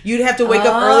 So you'd have to wake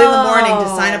up early in the morning to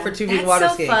sign up for tubing and water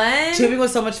skiing. Fun. Tubing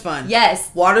was so much fun.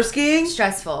 Yes. Water skiing,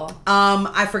 stressful.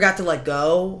 I forgot to let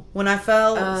go when I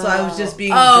fell, so I was just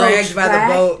being dragged by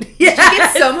the boat. Yes. Did you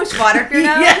get so much water up your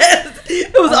nose? Yes.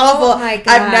 It was awful. Oh my God.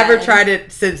 I've never tried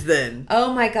it since then.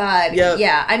 Oh my God. Yep.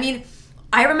 Yeah. I mean,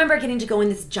 I remember getting to go in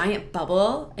this giant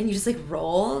bubble, and you just, like,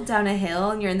 roll down a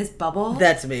hill, and you're in this bubble.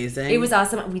 That's amazing. It was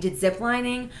awesome. We did zip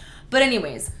lining. But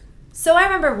anyways, so I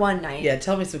remember one night. Yeah,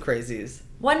 tell me some crazies.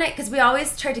 One night, because we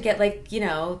always tried to get, like,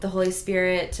 the Holy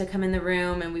Spirit to come in the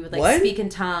room, and we would, like, speak in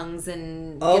tongues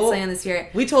and get something on the Spirit.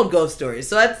 We told ghost stories,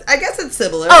 so I guess it's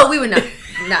similar. Oh, we would not.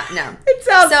 No. It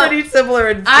sounds pretty similar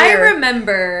in fear. I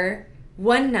remember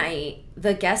one night,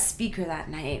 the guest speaker that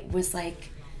night was like,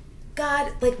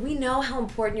 God, like, we know how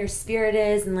important your Spirit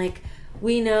is, and, like,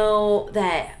 we know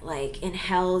that, like, in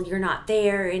hell you're not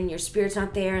there and your Spirit's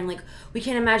not there, and, like, we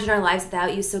can't imagine our lives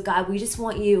without you. So, God, we just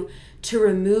want you to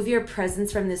remove your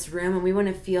presence from this room, and we want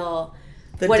to feel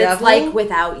it's like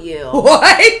without you.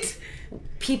 What?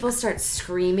 People start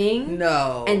screaming.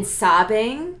 No. And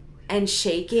sobbing and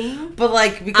shaking. But,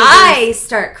 like, because I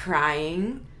start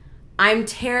crying. I'm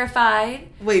terrified.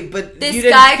 Wait, but this you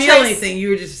didn't feel anything. You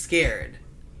were just scared.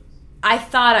 I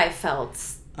thought I felt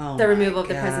the removal of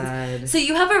the presence. So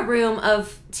you have a room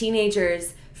of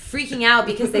teenagers freaking out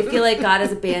because they feel like God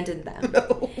has abandoned them.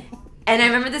 No. And I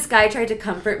remember this guy tried to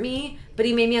comfort me, but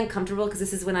he made me uncomfortable because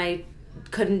this is when I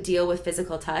couldn't deal with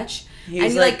physical touch. He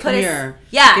was like, come here.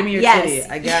 Yeah. Give me your titty.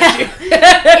 I got you.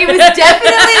 It was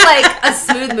definitely like a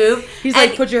smooth move. He's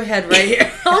like, put your head right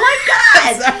here. Oh my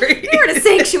God. Sorry. You were in a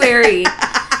sanctuary.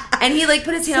 And he, like,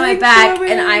 put his hand on my back,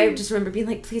 and I just remember being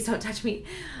like, please don't touch me.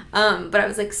 But I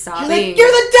was, like, sobbing. You're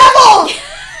the devil!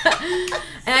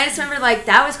 And I just remember, like,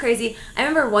 that was crazy. I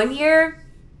remember one year,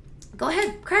 go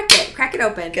ahead, crack it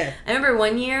open. Okay. I remember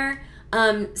one year,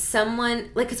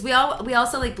 someone, like, because we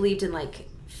also, like, believed in, like,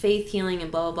 faith healing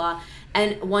and blah, blah, blah.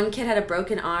 And one kid had a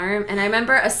broken arm, and I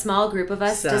remember a small group of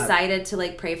us decided to,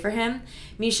 like, pray for him.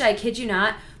 Misha, I kid you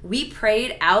not, we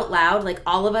prayed out loud, like,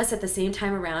 all of us at the same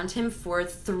time around him for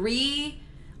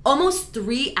almost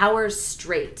 3 hours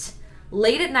straight.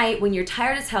 Late at night when you're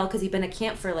tired as hell because you've been at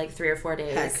camp for, like, 3 or 4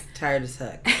 days. Heck, tired as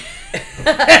heck.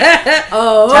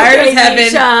 Oh, tired okay, as heaven.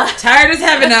 Misha. Tired as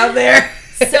heaven out there.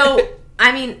 So,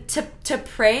 I mean, to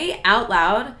pray out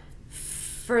loud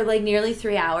for, like, nearly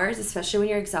 3 hours, especially when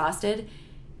you're exhausted,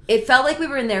 it felt like we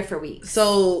were in there for weeks.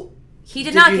 So he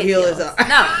did not get healed. His arm?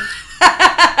 No.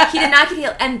 He did not get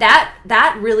healed. And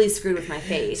that really screwed with my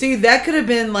faith. See, that could have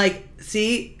been like,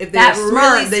 if they were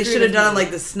smart, they should have done it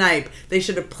like the snipe. They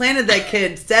should have planted that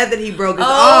kid, said that he broke his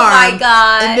arm. Oh my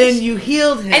gosh. And then you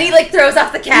healed him. And he, like, throws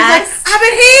off the cast. He's like, I've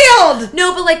been healed!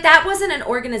 No, but, like, that wasn't an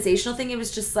organizational thing. It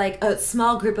was just, like, a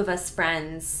small group of us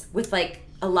friends with, like,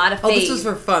 a lot of faith. Oh, this was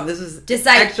for fun. This is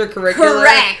extracurricular.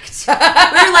 Correct. We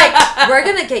were like, we're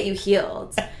going to get you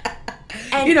healed.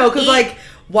 And because, like,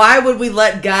 why would we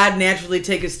let God naturally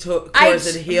take his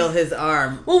course and heal his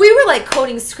arm? Well, we were, like,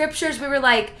 quoting scriptures. We were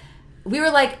like,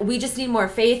 we just need more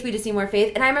faith. We just need more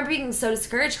faith. And I remember being so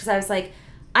discouraged because I was like,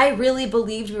 I really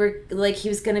believed he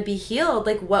was going to be healed.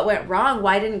 Like, what went wrong?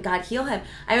 Why didn't God heal him?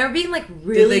 I remember being, like,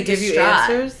 really distraught. Did they give you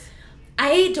answers?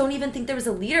 I don't even think there was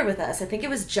a leader with us. I think it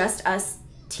was just us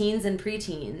teens and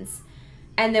preteens.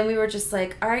 And then we were just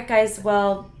like, all right, guys,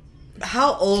 well,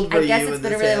 how old were you? I guess it's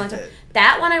been a really long time.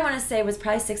 That one I want to say was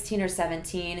probably 16 or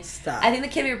 17. Stop. I think the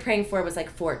kid we were praying for was like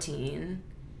 14.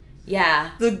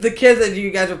 Yeah. The kids that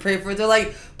you guys were praying for, they're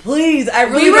like, please, I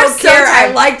really don't care.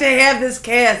 I like to have this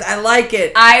cast. I like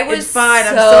it. It's fine.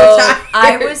 I'm so tired.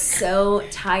 I was so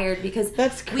tired because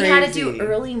that's crazy. We had to do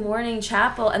early morning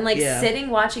chapel and, like, sitting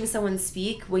watching someone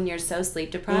speak when you're so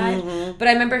sleep deprived. Mm-hmm. But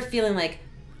I remember feeling like,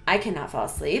 I cannot fall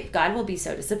asleep. God will be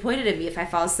so disappointed in me if I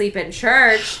fall asleep in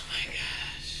church. Oh my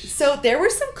gosh. So there were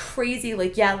some crazy,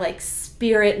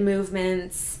 spirit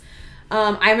movements.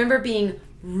 I remember being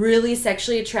really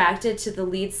sexually attracted to the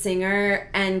lead singer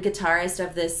and guitarist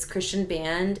of this Christian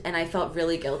band, and I felt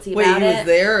really guilty about it. Wait, he was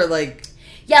there, or like...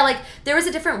 Yeah, like, there was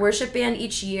a different worship band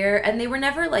each year, and they were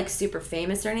never, like, super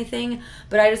famous or anything,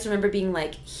 but I just remember being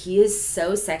like, he is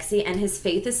so sexy, and his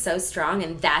faith is so strong,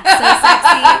 and that's so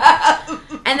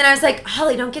sexy. And then I was like,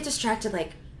 Holly, don't get distracted,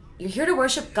 like, you're here to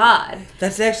worship God.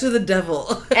 That's actually the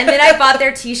devil. And then I bought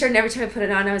their t-shirt, and every time I put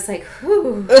it on, I was like,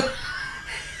 whew.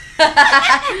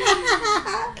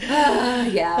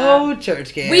 Yeah. Oh,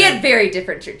 church camp. We had very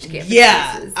different church camp.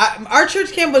 Yeah. Our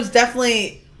church camp was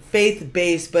definitely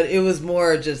faith-based, but it was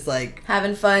more just like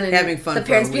having fun. And having fun. The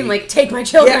parents being like, take my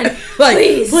children. Yeah. Like,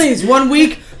 please. 1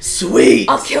 week. Sweet.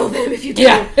 I'll kill them if you do.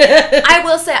 Yeah. I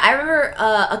will say, I remember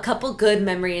a couple good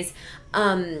memories.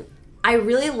 I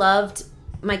really loved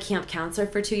my camp counselor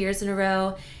for 2 years in a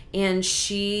row, and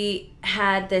she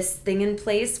had this thing in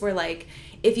place where, like,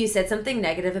 if you said something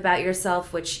negative about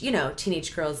yourself, which, you know,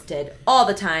 teenage girls did all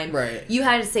the time, right, you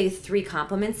had to say 3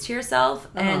 compliments to yourself.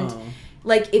 And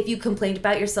like, if you complained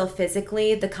about yourself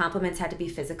physically, the compliments had to be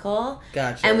physical.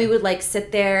 Gotcha. And we would, like,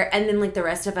 sit there, and then, like, the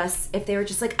rest of us, if they were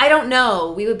just like, I don't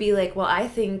know, we would be like, well, I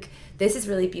think this is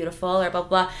really beautiful, or blah,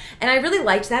 blah. And I really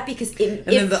liked that because it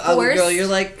then the other girl, you're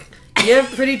like, you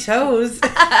have pretty toes.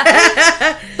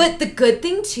 But the good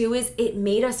thing, too, is it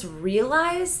made us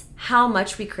realize how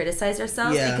much we criticize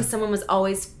ourselves because someone was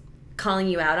always calling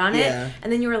you out on it.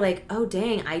 And then you were like, oh,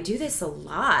 dang, I do this a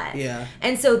lot. Yeah.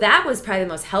 And so that was probably the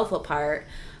most helpful part.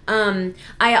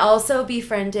 I also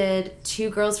befriended 2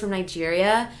 girls from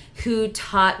Nigeria who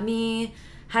taught me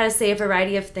how to say a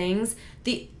variety of things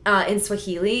in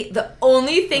Swahili. The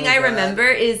only thing I remember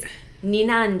is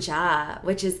Nina Nja,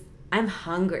 which is I'm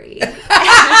hungry.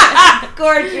 Of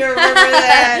course you remember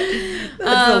that.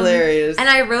 That's hilarious. And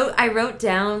I wrote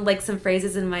down, like, some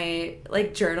phrases in my,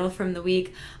 like, journal from the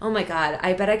week. Oh my God,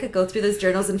 I bet I could go through those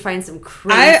journals and find some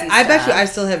crazy stuff. I bet you I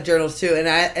still have journals too.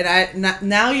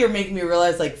 Now you're making me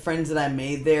realize, like, friends that I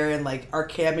made there, and, like, our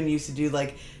cabin used to do,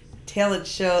 like, talent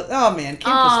shows. Oh man,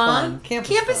 camp was fun.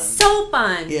 Camp is so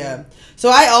fun. Yeah. So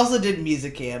I also did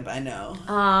music camp. I know.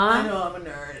 I know I'm a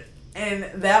nerd. And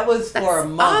that was for a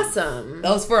month. Awesome.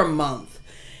 That was for a month.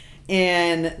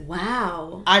 And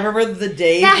wow. I remember the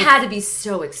day that had to be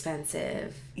so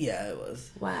expensive. Yeah, it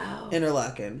was. Wow.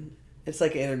 Interlaken. It's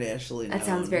like internationally known. That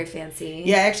sounds very fancy.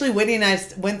 Yeah, actually, Whitney and I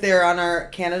went there on our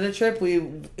Canada trip.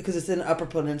 Because it's in the Upper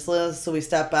Peninsula, so we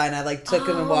stopped by and I took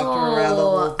him and walked him around the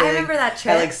whole thing. I remember that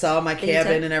trip. I saw my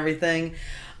cabin and everything.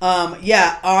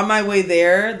 Yeah, on my way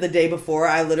there the day before,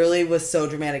 I literally was so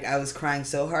dramatic. I was crying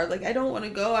so hard. Like, I don't want to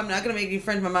go. I'm not going to make any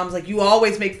friends. My mom's like, you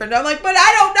always make friends. I'm like, but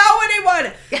I don't know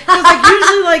anyone. Because, like,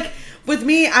 usually, like, with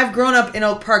me, I've grown up in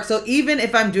Oak Park. So even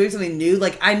if I'm doing something new,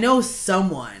 like, I know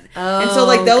someone. And so,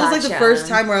 like, that was, like, the first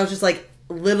time where I was just, like,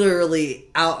 literally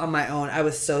out on my own. I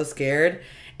was so scared.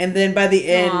 And then by the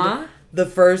end, the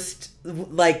first,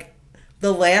 like,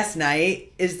 the last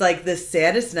night is, like, the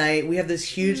saddest night. We have this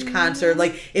huge concert.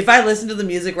 Like, if I listen to the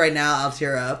music right now, I'll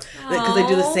tear up. Because they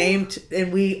do the same.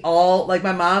 And we all, like,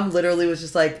 my mom literally was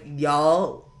just like,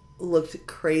 y'all looked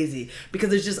crazy.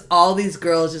 Because there's just all these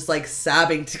girls just, like,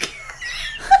 sobbing together.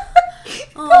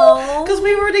 Because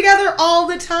we were together all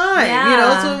the time. Yeah. You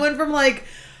know? So it went from, like,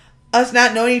 us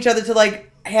not knowing each other to, like,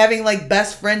 having, like,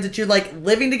 best friends that you're, like,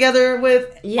 living together with,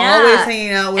 always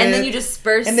hanging out with. And then you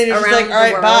disperse and then you're just around like, all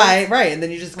right, world. bye. Right, and then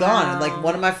you're just gone. And, like,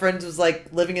 one of my friends was, like,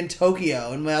 living in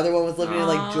Tokyo, and my other one was living in,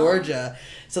 like, Georgia.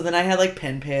 So then I had, like,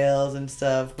 pen pals and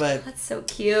stuff. But that's so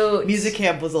cute. Music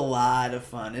camp was a lot of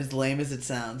fun. As lame as it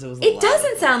sounds, it was a It lot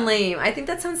doesn't of fun. sound lame. I think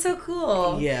that sounds so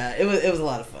cool. Yeah, it was a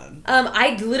lot of fun.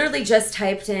 I literally just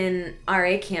typed in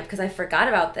RA camp because I forgot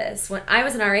about this. When I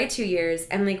was in RA 2 years,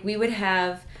 and, like, we would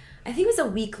have, I think it was a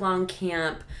week-long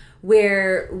camp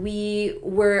where we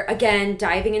were, again,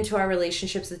 diving into our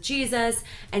relationships with Jesus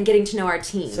and getting to know our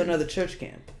team. So another church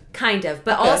camp. Kind of.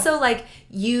 But also, like,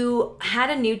 you had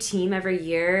a new team every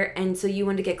year, and so you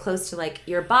wanted to get close to, like,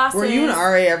 your bosses. Were you an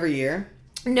RA every year?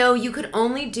 No, you could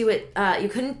only do it, you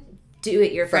couldn't do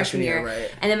it your freshman year.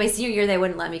 Right. And then my senior year, they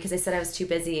wouldn't let me because they said I was too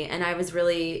busy, and I was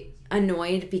really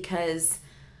annoyed because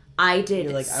I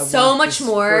did so much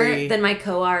more than my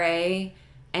co-RA,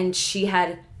 and she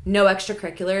had no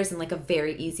extracurriculars and, like, a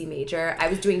very easy major. I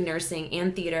was doing nursing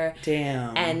and theater.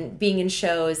 Damn. And being in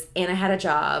shows, and I had a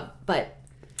job, but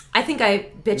I think I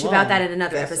bitch about that in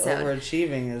another episode.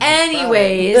 Overachieving.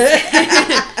 Anyways.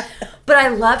 But I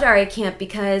loved RA camp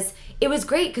because it was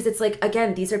great because it's like,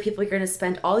 again, these are people you're going to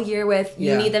spend all year with.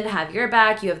 You need them to have your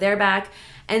back. You have their back.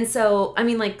 And so, I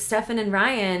mean, like, Stefan and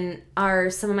Ryan are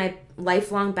some of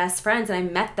lifelong best friends, and I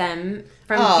met them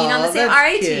from being on the same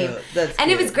RA team. That's and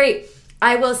cute. It was great.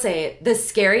 I will say, the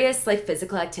scariest like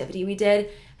physical activity we did.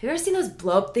 Have you ever seen those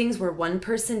blow up things where one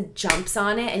person jumps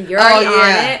on it and you're already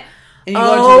on it? And you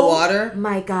go into the water?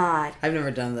 My God. I've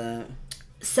never done that.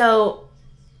 So,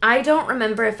 I don't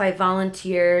remember if I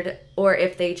volunteered or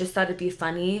if they just thought it'd be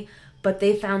funny, but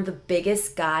they found the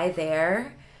biggest guy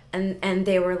there, and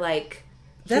they were like,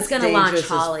 he's going to launch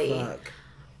Holly.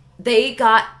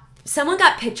 Someone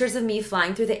got pictures of me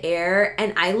flying through the air,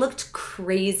 and I looked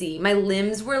crazy. My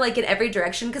limbs were like in every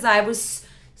direction because I was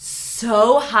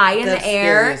so high in the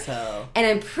air. Scary as hell. And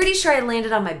I'm pretty sure I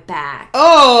landed on my back.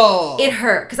 Oh! It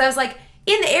hurt because I was like,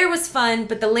 in the air was fun,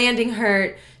 but the landing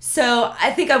hurt. So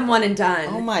I think I'm one and done.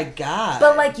 Oh my God.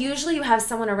 But like usually you have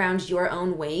someone around your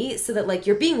own weight so that like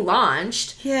you're being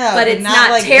launched. Yeah. But it's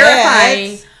not like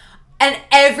terrifying. that. And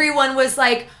everyone was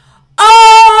like,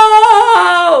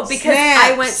 oh! Because Snaps.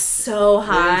 I went so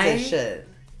high. They didn't say shit.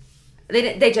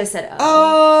 They just said,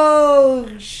 oh.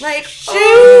 Like, shoot.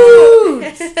 Oh.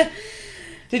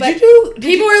 Did you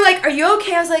People were like, are you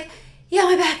okay? I was like,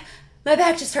 yeah, my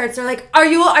back just hurts. They're like, are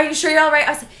you sure you're all right?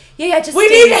 I was like, yeah, just we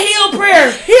need a heal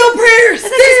prayer. Heal prayer.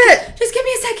 Just give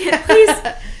me a second, please.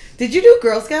 Did you do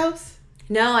Girl Scouts?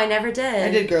 No, I never did.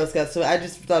 I did Girl Scouts, so I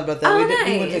just thought about that. Oh, We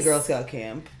went to nice. Girl Scout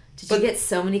camp. Did you get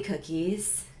so many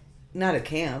cookies? Not a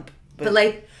camp. But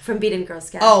like from being in Girl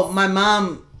Scouts? Oh, my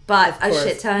mom bought a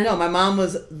shit ton? No, my mom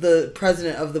was the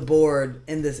president of the board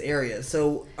in this area.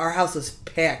 So our house was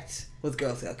packed with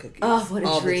Girl Scout cookies. Oh, what a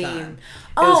all dream. The time.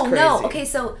 Oh, crazy. no. Okay,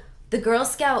 so the Girl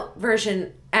Scout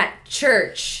version at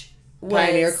church was...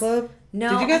 Pioneer Club? No.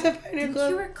 Did you guys have Pioneer Club?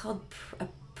 You were called a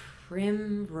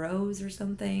Primrose or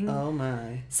something. Oh,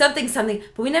 my. Something.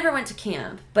 But we never went to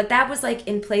camp. But that was like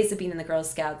in place of being in the Girl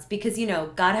Scouts because, you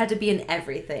know, God had to be in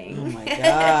everything. Oh, my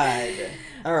God.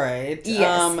 All right.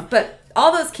 Yes. But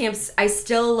all those camps, I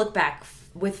still look back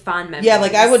with fond memories. Yeah,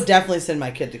 like I would definitely send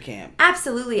my kid to camp.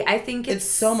 Absolutely. I think it's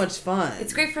so much fun.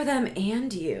 It's great for them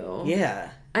and you.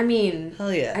 Yeah. I mean,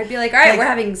 hell yeah. I'd be like, all right, we're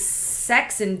having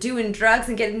sex and doing drugs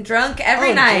and getting drunk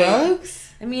every night.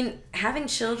 Drugs? I mean, having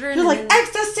children. You're like,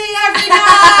 ecstasy every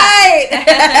night!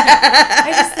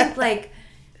 I just think, like,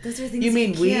 those are things you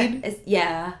mean weed?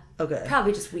 Yeah. Okay.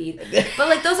 Probably just weed. But,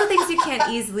 like, those are things you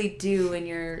can't easily do when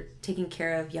you're taking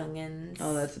care of youngins.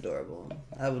 Oh, that's adorable.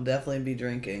 I will definitely be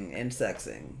drinking and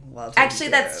sexing while actually,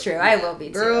 that's true. I will be,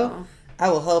 Girl, I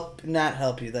will not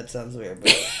help you. That sounds weird,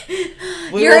 but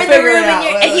you're in the room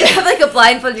and you have like a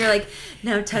blindfold and you're like,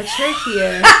 now touch her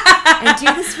here and do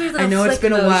this weird little I know it's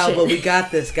been motion. a while, but we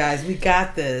got this, guys. We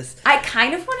got this. I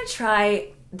kind of want to try.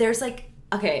 There's like,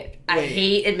 okay, I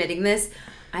hate admitting this.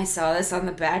 I saw this on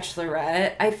The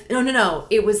Bachelorette. No.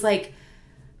 It was like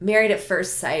Married at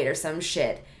First Sight or some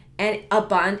shit. And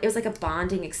it was like a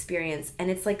bonding experience.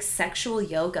 And it's like sexual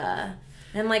yoga.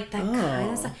 And I'm like, that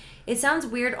kind of stuff. It sounds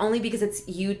weird only because it's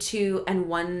you two and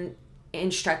one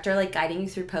instructor like guiding you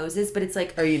through poses. But it's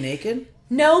like... Are you naked?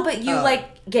 No, but you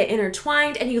like get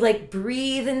intertwined and you like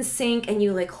breathe and sync and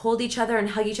you like hold each other and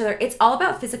hug each other. It's all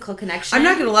about physical connection. I'm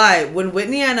not gonna lie. When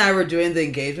Whitney and I were doing the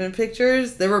engagement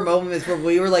pictures, there were moments where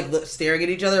we were like staring at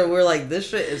each other and we were like, "This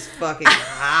shit is fucking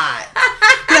hot."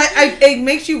 It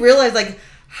makes you realize like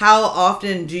how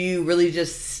often do you really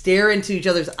just stare into each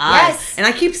other's eyes? Yes. And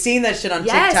I keep seeing that shit on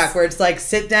TikTok where it's like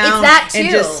sit down and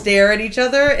just stare at each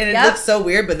other, and it looks so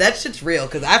weird, but that shit's real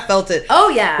because I felt it. Oh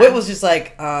yeah. Whit was just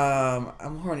like,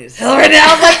 I'm horny as hell right now.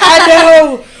 I was like, I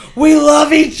know, we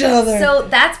love each other. So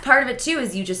that's part of it too.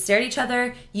 Is you just stare at each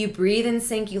other, you breathe in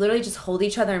sync, you literally just hold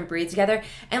each other and breathe together.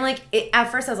 And like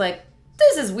at first I was like,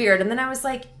 this is weird, and then I was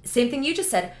like, same thing you just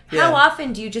said. How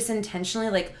often do you just intentionally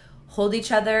like hold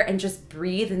each other and just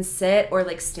breathe and sit or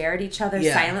like stare at each other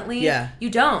silently? Yeah. You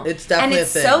don't. It's definitely and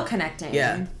it's a thing. so connecting.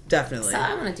 Yeah, definitely. So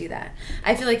I want to do that.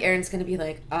 I feel like Aaron's going to be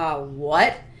like,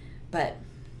 what? But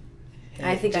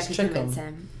I think I can convince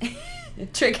him.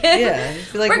 Trick him? Yeah.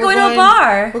 Like, we're going to a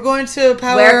bar. We're going to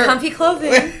power. Wear comfy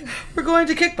clothing. We're going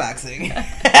to kickboxing.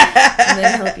 And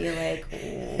then he'll be like,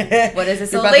 what is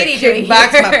this You're old lady doing here?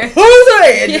 My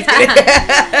pussy!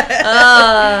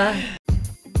 Yeah.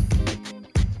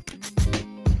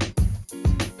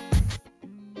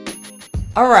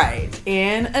 All right,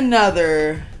 and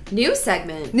another new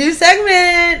segment.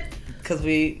 Because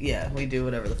we do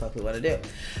whatever the fuck we want to do.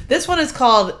 This one is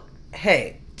called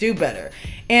 "Hey, Do Better,"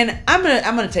 and I'm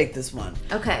gonna take this one.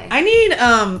 Okay. I need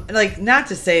like not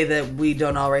to say that we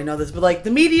don't already know this, but like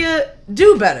the media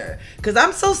do better because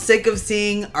I'm so sick of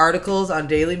seeing articles on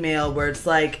Daily Mail where it's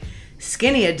like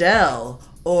skinny Adele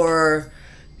or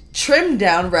trim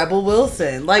down Rebel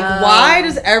Wilson. Like, why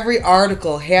does every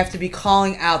article have to be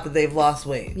calling out that they've lost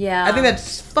weight? Yeah. I think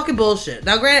that's fucking bullshit.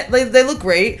 Now, granted, they look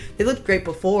great. They looked great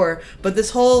before. But this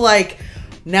whole, like,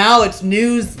 now it's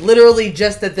news literally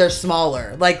just that they're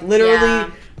smaller. Like,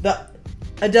 literally, the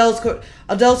Adele's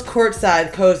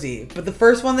courtside cozy. But the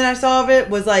first one that I saw of it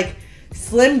was, like,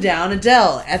 slim down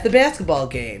Adele at the basketball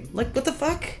game. Like, what the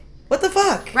fuck? What the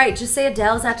fuck? Right, just say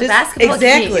Adele's at the basketball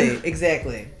game.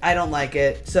 Exactly. I don't like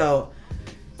it. So,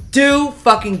 do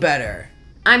fucking better.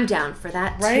 I'm down for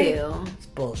that, right? too. It's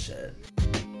bullshit.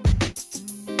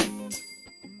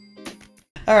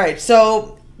 Alright,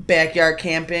 so, backyard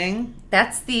camping.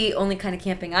 That's the only kind of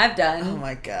camping I've done. Oh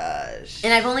my gosh.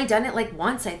 And I've only done it like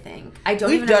once, I think. I don't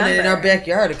We've even remember. done it in our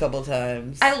backyard a couple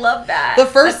times. I love that. The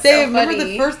first day, remember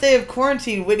the first day of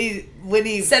quarantine,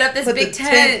 Whitney set up this put big the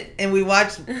tent, and we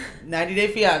watched 90 Day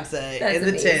Fiance in the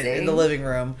amazing. tent in the living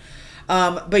room.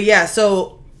 But yeah,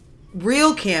 so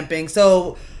real camping.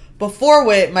 So before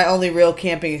Whit, my only real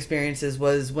camping experiences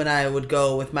was when I would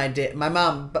go with my dad. My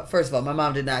mom, but first of all, my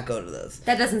mom did not go to those.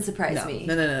 That doesn't surprise me.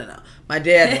 No. My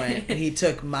dad went, and he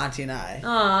took Monty and I.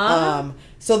 Aww.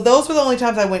 So those were the only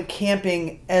times I went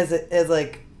camping as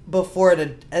like before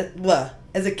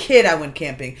as a kid I went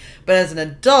camping, but as an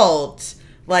adult,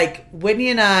 like Whitney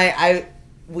and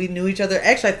we knew each other.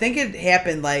 Actually, I think it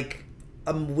happened like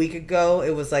a week ago.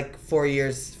 It was like 4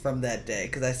 years from that day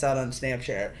because I saw it on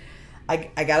Snapchat.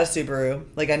 I got a Subaru.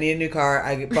 Like, I need a new car.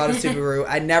 I bought a Subaru.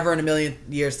 I never in a million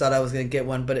years thought I was going to get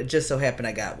one, but it just so happened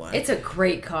I got one. It's a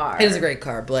great car. It is a great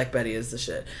car. Black Betty is the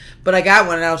shit. But I got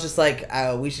one, and I was just like,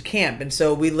 oh, we should camp. And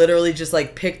so we literally just,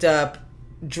 like, picked up,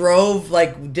 drove,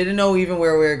 like, didn't know even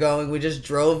where we were going. We just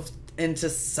drove into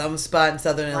some spot in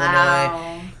Southern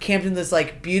Illinois. Camped in this,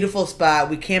 like, beautiful spot.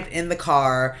 We camped in the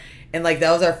car. And, like,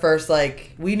 that was our first,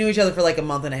 like, we knew each other for, like, a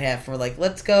month and a half. And we're like,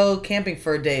 let's go camping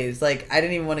for days. Like, I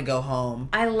didn't even want to go home.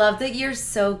 I love that you're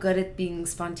so good at being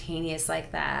spontaneous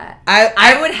like that.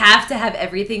 I would have to have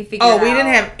everything figured out. Oh, we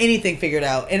didn't have anything figured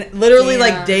out. And literally,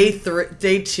 like, day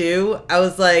 2, I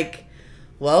was like,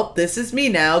 well, this is me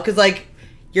now. Because, like,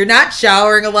 you're not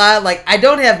showering a lot. Like, I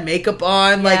don't have makeup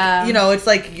on. Like, you know, it's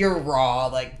like you're raw.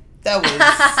 Like, that was,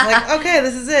 like, okay,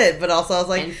 this is it. But also, I was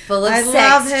like, and full of I sex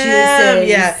love him. juices.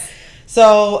 Yeah.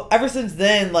 So, ever since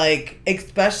then, like,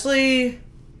 especially,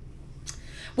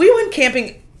 we went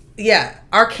camping. Yeah,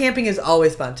 our camping is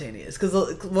always spontaneous.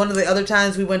 Because one of the other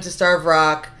times we went to Starved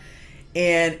Rock,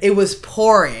 and it was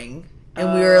pouring.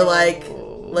 And we were like,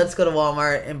 let's go to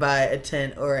Walmart and buy a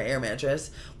tent or an air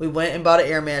mattress. We went and bought an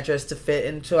air mattress to fit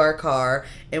into our car.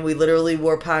 And we literally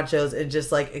wore ponchos and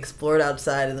just, like, explored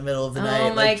outside in the middle of the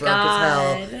night. Like, drunk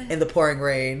as hell in the pouring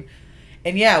rain.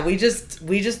 And yeah, we just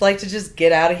like to just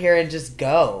get out of here and just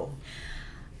go.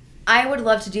 I would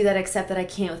love to do that, except that I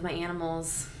can't with my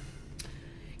animals.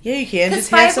 Yeah, you can.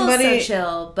 Just have somebody. So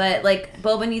chill, but like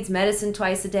Boba needs medicine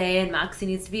twice a day, and Moxie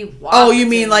needs to be walked. Oh, you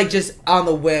mean like just on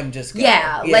the whim, just go.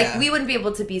 Yeah, like we wouldn't be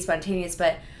able to be spontaneous,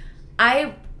 but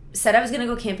I said I was gonna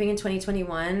go camping in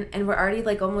 2021, and we're already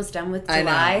like almost done with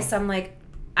July, so I'm like,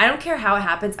 I don't care how it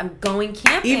happens. I'm going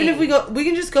camping. Even if we go, we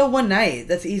can just go one night.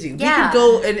 That's easy. Yeah. We can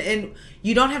go, and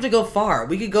you don't have to go far.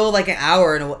 We could go like an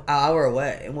hour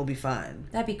away, and we'll be fine.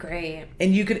 That'd be great.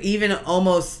 And you could even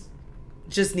almost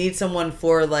just need someone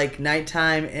for like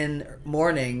nighttime and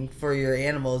morning for your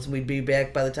animals. We'd be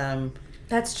back by the time.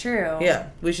 That's true. Yeah,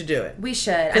 we should do it. We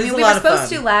should. I mean, we were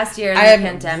supposed to last year in the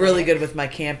pandemic. I am really good with my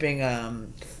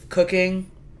camping cooking.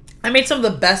 I made some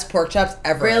of the best pork chops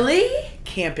ever. Really?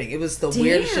 Camping. It was the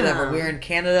weirdest shit ever. We were in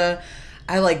Canada.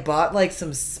 I like bought like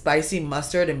some spicy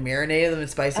mustard and marinated them in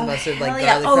spicy mustard, like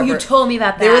garlic pepper. You told me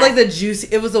about that. They were like the juicy.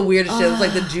 It was the weirdest shit. It was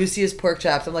like the juiciest pork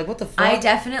chops. I'm like, what the fuck? I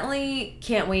definitely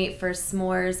can't wait for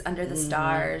s'mores under the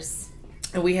stars.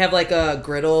 And we have like a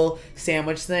griddle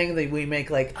sandwich thing that we make,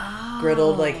 like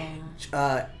griddled like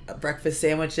breakfast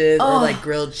sandwiches or like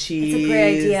grilled cheese. It's a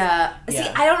great idea. Yeah. See,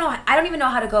 I don't know. I don't even know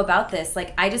how to go about this.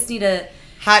 Like, I just need to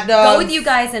hot dogs. Go with you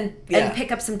guys and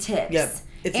pick up some tips. Yep.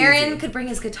 It's Aaron easy. could bring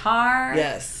his guitar.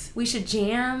 Yes. We should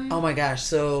jam. Oh my gosh.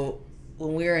 So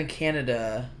when we were in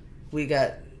Canada, we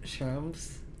got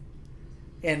shrooms.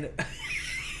 And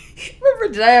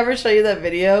remember, did I ever show you that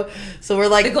video? So we're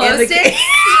like the glow sticks?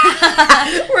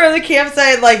 We're in the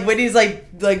campsite, like Whitney's like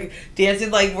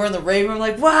dancing, like we're in the rave room,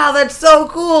 like, wow, that's so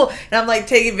cool. And I'm like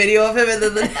taking video of him, and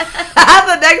then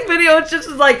the next video it's just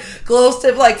like glow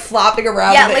stick like flopping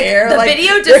around in the air. The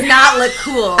video does not look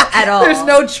cool at all. There's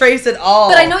no trace at all.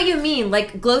 But I know what you mean,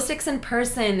 like glow sticks in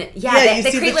person. They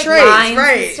see create the like trace, lines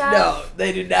right? and stuff. No,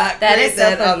 they do not That create is so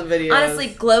that funny. on the video. Honestly,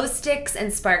 glow sticks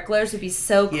and sparklers would be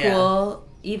so cool.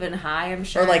 even high, I'm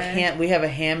sure. Or like we have a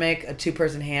hammock, a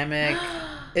 2-person hammock.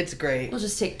 It's great. We'll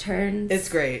just take turns. It's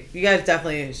great. You guys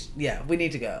definitely, we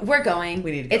need to go. We're going.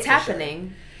 We need to go. It's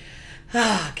happening.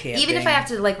 Sure. Even if I have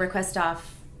to like request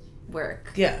off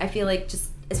work. Yeah. I feel like just,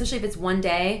 especially if it's one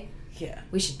day. Yeah.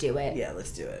 We should do it. Yeah,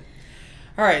 let's do it.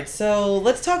 All right, so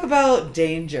let's talk about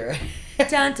danger.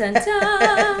 Dun dun dun. Since we're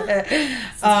talking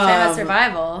about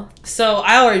survival. So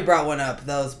I already brought one up.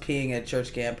 That was peeing at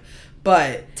church camp.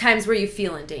 But times where you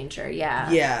feel in danger,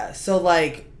 yeah. Yeah. So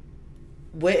like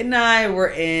Whit and I were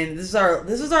in this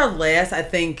was our last, I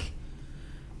think,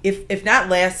 if not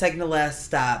last, second to last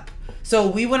stop. So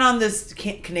we went on this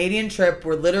Canadian trip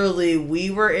where literally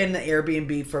we were in the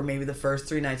Airbnb for maybe the first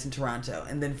 3 nights in Toronto.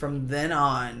 And then from then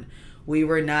on, we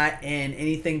were not in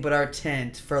anything but our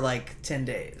tent for like 10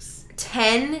 days.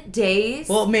 10 days?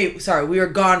 Well, we were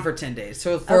gone for 10 days.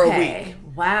 So for a week.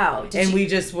 Wow. Did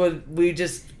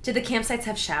the campsites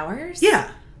have showers?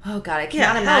 Yeah. Oh God, I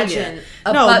cannot imagine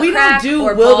a butt crack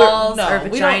or balls or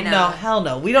vagina. Hell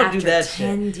no. We don't do that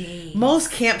 10 shit. days.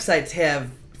 Most campsites have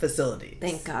facilities.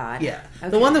 Thank God. Yeah. Okay.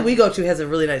 The one that we go to has a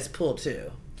really nice pool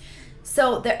too.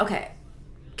 So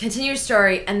continue your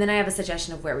story, and then I have a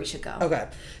suggestion of where we should go. Okay.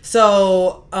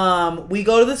 So we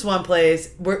go to this one place.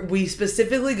 We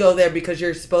specifically go there because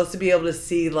you're supposed to be able to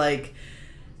see like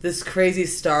this crazy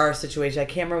star situation. I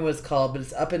can't remember what it's called, but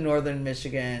it's up in northern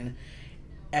Michigan.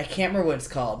 I can't remember what it's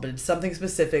called, but it's something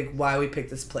specific why we picked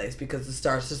this place, because the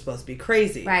stars are supposed to be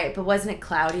crazy. Right, but wasn't it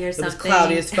cloudy or something? It was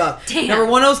cloudy as fuck. Damn. Number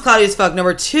 1, it was cloudy as fuck.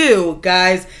 Number 2,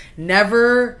 guys,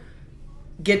 never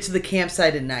get to the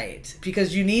campsite at night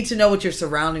because you need to know what your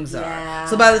surroundings are. Yeah.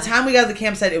 So by the time we got to the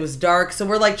campsite, it was dark. So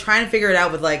we're like trying to figure it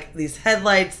out with like these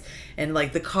headlights and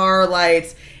like the car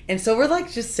lights. And so we're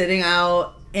like just sitting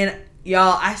out, and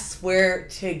y'all, I swear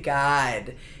to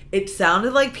God, it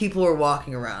sounded like people were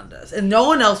walking around us and no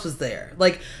one else was there.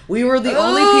 Like we were the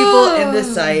only people in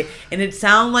this site, and it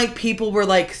sounded like people were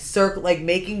like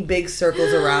making big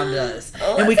circles around us.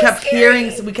 And we kept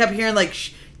hearing like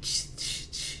shh, shh, shh,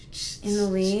 shh, in the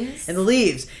leaves. In the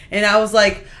leaves. And I was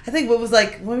like, I think what was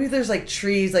like, maybe there's like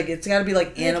trees, like it's got to be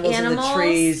like animals in the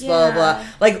trees, blah, blah, blah.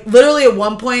 Like literally at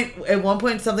one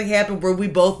point something happened where we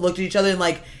both looked at each other and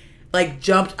like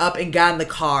jumped up and got in the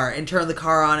car and turned the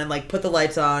car on and like put the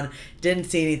lights on. Didn't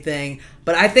see anything.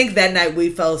 But I think that night we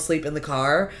fell asleep in the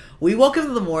car. We woke up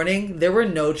in the morning. There were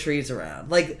no trees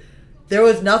around. Like there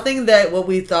was nothing that what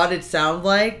we thought it sounded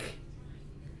like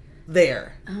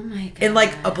there. Oh my God. And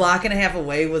like a block and a half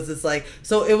away was this like,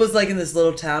 so it was like in this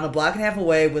little town, a block and a half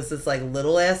away was this like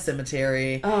little ass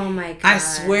cemetery. Oh my God. I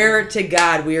swear to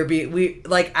God,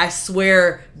 I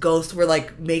swear ghosts were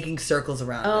like making circles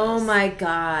around us. Oh my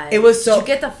God. It was so. Did you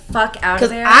get the fuck out of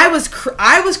there? I was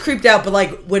creeped out, but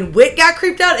like when Whit got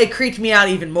creeped out, it creeped me out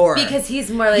even more. Because he's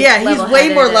more like, he's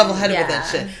way more level-headed with that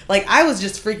shit. Like I was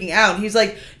just freaking out, and he's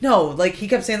like, no, like he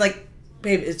kept saying like,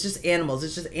 babe, it's just animals,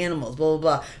 blah, blah,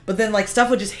 blah. But then, like,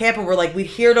 stuff would just happen where, like, we'd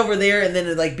hear it over there and then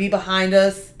it'd, like, be behind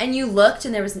us. And you looked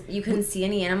and you couldn't see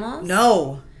any animals?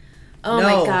 No. Oh,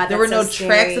 my God, there were no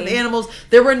tracks of animals.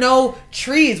 There were no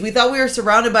trees. We thought we were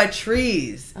surrounded by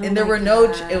trees. And there were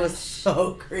it was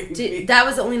so creepy. That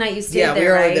was the only night you stayed there, Yeah, we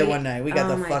were right? only there one night. We got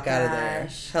the fuck out of there.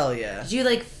 Hell yeah. Did you,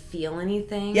 like, feel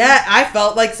anything? Yeah, I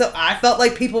felt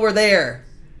like people were there.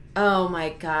 Oh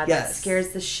my God, that scares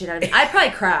the shit out of me. I'd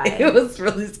probably cry. It was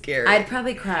really scary. I'd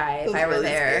probably cry if I were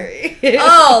there.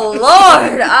 Oh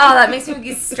Lord! Oh, that makes me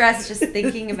get stressed just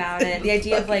thinking about it. The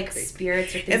idea of like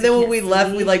spirits or things. And then when we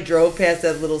left, we like drove past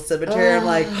that little cemetery. I'm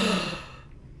like,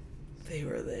 they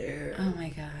were there. Oh my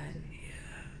God. Yeah.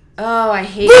 Oh, I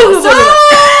hate ghost stories.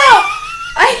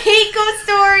 I hate ghost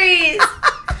stories.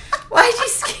 Why'd you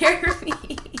scare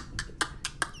me?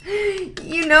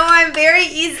 You know I'm very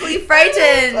easily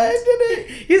frightened.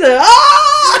 He said,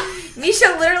 "Ah!"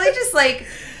 Misha literally just like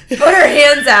put her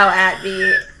hands out at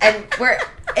me, and we're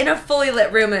in a fully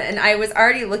lit room, and I was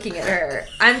already looking at her.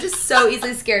 I'm just so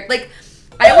easily scared. Like,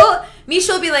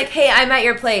 Misha will be like, "Hey, I'm at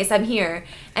your place. I'm here,"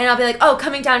 and I'll be like, "Oh,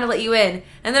 coming down to let you in,"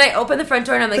 and then I open the front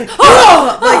door, and I'm like,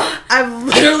 "Oh!" Like I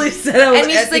literally said I was. And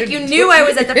Misha's like, "You knew I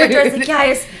was at the front door." I was like,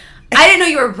 "Yeah, I didn't know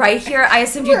you were right here. I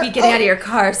assumed you'd be getting out of your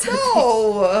car." So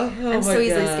I'm so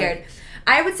easily scared.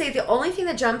 I would say the only thing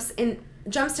that jumps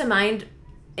to mind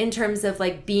in terms of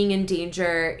like being in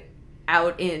danger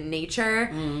out in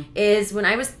nature is when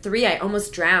I was 3, I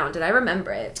almost drowned, and I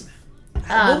remember it.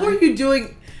 What were you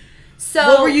doing?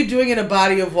 What were you doing in a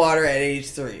body of water at age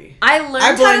 3? I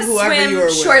learned how to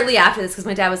swim shortly after this because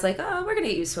my dad was like, "Oh, we're gonna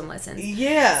get you swim lessons."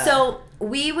 Yeah. So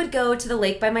we would go to the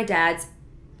lake by my dad's.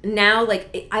 now,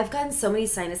 like, I've gotten so many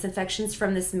sinus infections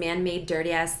from this man-made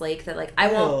dirty ass lake that, like,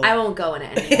 I won't go in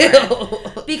it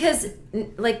anymore. Because,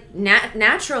 like,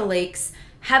 natural lakes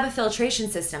have a filtration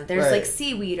system. There's like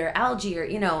seaweed or algae or,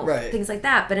 things like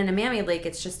that. But in a man-made lake,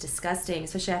 it's just disgusting,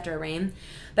 especially after a rain.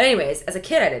 But anyways, as a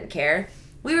kid, I didn't care.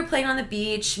 We were playing on the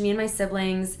beach, me and my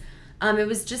siblings. It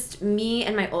was just me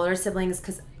and my older siblings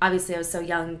because obviously I was so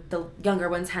young. The younger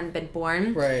ones hadn't been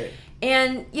born. Right.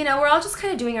 And, we're all just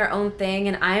kind of doing our own thing.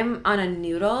 And I'm on a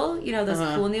noodle,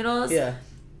 those pool noodles. Yeah.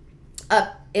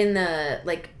 Up in the,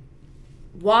 like,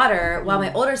 water while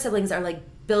my older siblings are, like,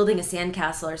 building a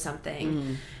sandcastle or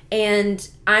something. And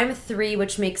I'm 3,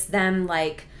 which makes them,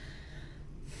 like,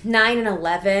 9 and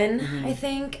 11, I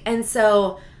think. And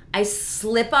so I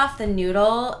slip off the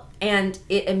noodle and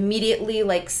it immediately,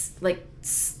 like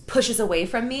pushes away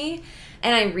from me.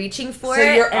 And I'm reaching for it.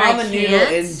 So you're on the noodle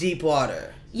in deep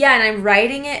water. Yeah, and I'm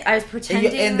riding it. I was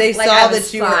pretending. And they like saw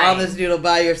that you were on this noodle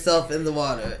by yourself in the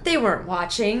water. They weren't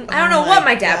watching. I don't know what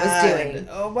my dad was doing.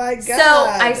 Oh my God. So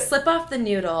I slip off the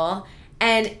noodle,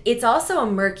 and it's also a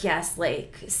murky ass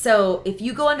lake. So if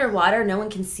you go underwater, no one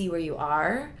can see where you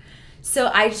are.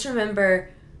 So I just remember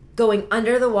going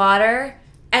under the water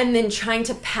and then trying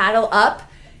to paddle up,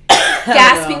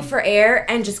 gasping for air,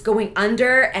 and just going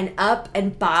under and up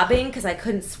and bobbing because I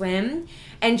couldn't swim.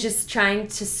 And just trying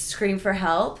to scream for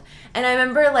help. And I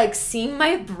remember, like, seeing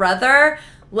my brother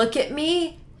look at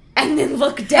me and then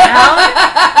look down.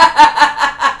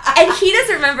 And he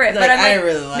doesn't remember it. But I'm like,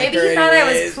 really like maybe he thought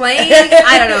I was playing.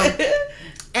 I don't know.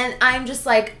 And I'm just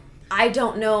like, I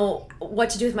don't know what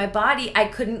to do with my body. I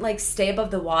couldn't, like, stay above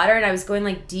the water. And I was going,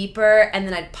 like, deeper. And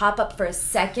then I'd pop up for a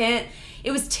second. It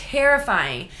was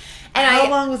terrifying. And How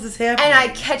long was this happening? And I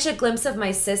catch a glimpse of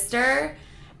my sister.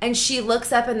 And she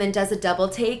looks up and then does a double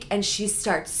take, and she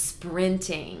starts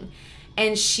sprinting.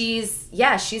 And she's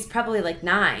probably like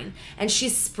 9. And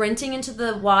she's sprinting into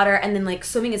the water and then, like,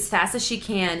 swimming as fast as she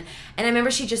can. And I remember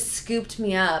she just scooped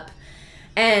me up.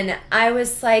 And I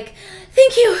was like,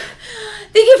 thank you for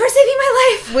saving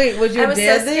my life. Wait, was your dad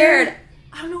there? I was so scared.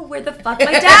 I don't know where the fuck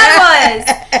my dad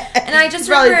was. And I just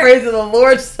probably praising the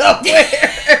Lord somewhere.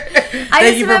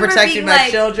 Thank you for protecting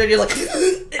my children. You're like,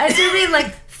 I just remember,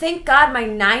 like, thank God my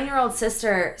 9-year-old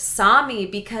sister saw me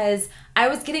because I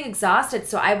was getting exhausted.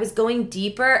 So I was going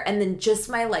deeper and then just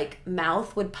my, like,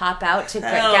 mouth would pop out to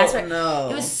gasp. No.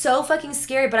 It was so fucking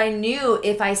scary. But I knew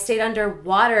if I stayed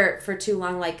underwater for too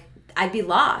long, like, I'd be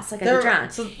lost. Like, I'd be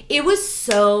drowned. So, it was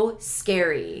so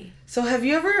scary. So have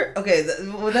you ever... Okay, that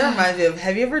reminds me of...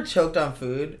 Have you ever choked on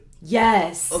food?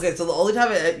 Yes. Okay, so the only time...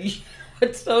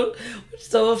 What's so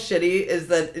shitty is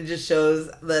that it just shows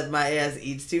that my ass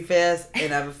eats too fast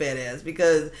and I'm a fat ass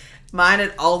because mine,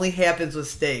 it only happens with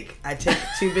steak. I take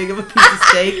too big of a piece of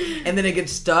steak and then it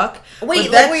gets stuck. Wait,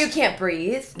 like where you can't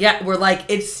breathe? Yeah, where, like,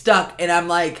 it's stuck and I'm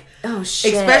like... Oh,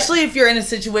 shit. Especially if you're in a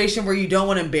situation where you don't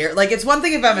want to embarrass... Like, it's one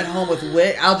thing if I'm at home with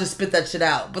Wit, I'll just spit that shit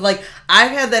out. But, like, I've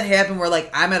had that happen where,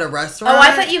 like, I'm at a restaurant. Oh,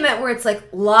 I thought you meant where it's, like,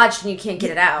 lodged and you can't get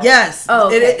it out. Yes. Oh,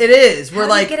 okay. It is. We're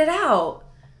like... How do you get it out?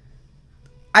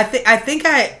 I think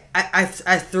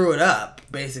I threw it up,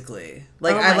 basically.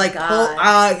 Like,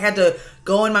 I had to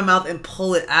go in my mouth and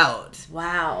pull it out.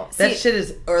 Wow. That shit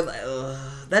is...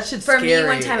 that shit's for scary. Me,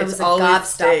 one time, it was a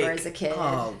gobstopper as a kid.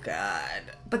 Oh, God.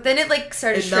 But then it, like,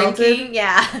 started shrinking. Melted?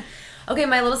 Yeah. Okay,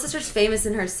 my little sister's famous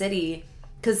in her city.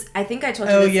 Because I think I told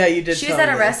you this. Oh, yeah, you did. She was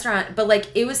at a restaurant, but, like,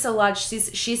 it was so large.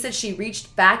 She said she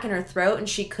reached back in her throat and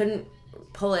she couldn't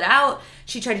pull it out.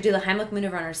 She tried to do the Heimlich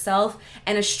maneuver on herself,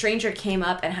 and a stranger came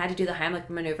up and had to do the Heimlich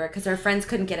maneuver because her friends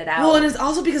couldn't get it out. Well, and it's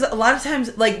also because a lot of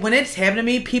times, like, when it's happening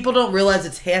to me, people don't realize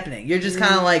it's happening. You're just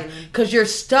kind of like, because you're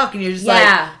stuck and you're just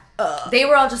like... They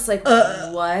were all just like,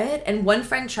 what? And one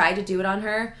friend tried to do it on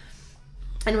her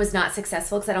and was not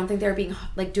successful because I don't think they were being,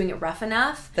 like, doing it rough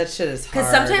enough. That shit is hard.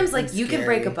 Because sometimes, like, you can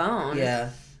break a bone. Yeah.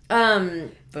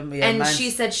 But yeah, and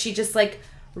she said she just, like,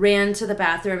 ran to the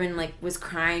bathroom and, like, was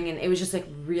crying, and it was just, like,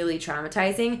 really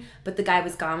traumatizing. But the guy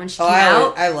was gone when she came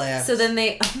out. I laughed. So then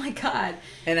they... Oh, my God.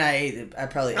 And I ate it. I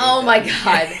probably ate it. Oh, my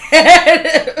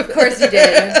God. Of course you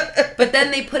did. But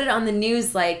then they put it on the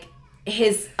news, like,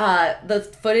 his the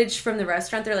footage from the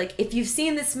restaurant. They're like, if you've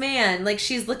seen this man, like,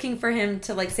 she's looking for him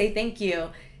to, like, say thank you.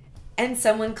 And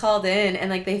someone called in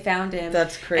and, like, they found him.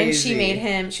 That's crazy. And she made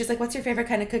him, she was like, what's your favorite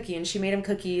kind of cookie? And she made him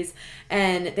cookies.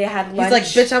 And they had lunch.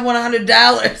 He's like, bitch, I want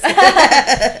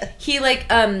 $100. He,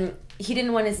 like, he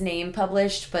didn't want his name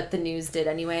published, but the news did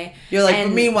anyway. You're like,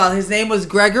 but meanwhile, his name was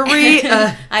Gregory.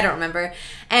 I don't remember.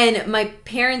 And my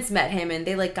parents met him and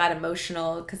they, like, got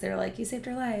emotional because they were like, you saved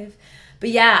her life. But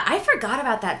yeah, I forgot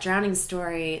about that drowning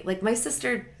story. Like, my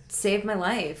sister saved my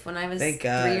life when I was 3 Thank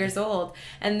God. years old.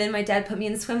 And then my dad put me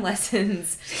in swim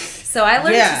lessons. So I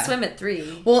learned to swim at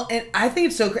 3. Well, and I think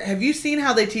it's so have you seen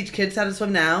how they teach kids how to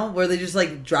swim now? Where they just,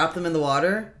 like, drop them in the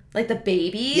water? Like the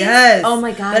babies? Yes. Oh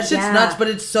my God, that shit's nuts, but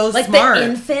it's so smart. Like the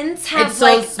infants have, it's so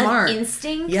like, smart. an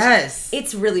instinct. Yes.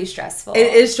 It's really stressful.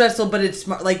 It is stressful, but it's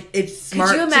smart. Like, it's smart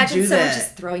to do that. Could you imagine someone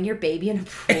just throwing your baby in a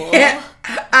pool?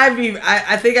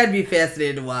 I think I'd be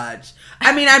fascinated to watch.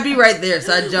 I mean, I'd be right there,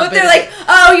 so I'd jump in. But they're like,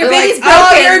 oh, your baby's broken.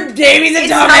 Oh, your baby's a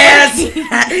dumbass.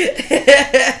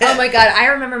 Oh my God. I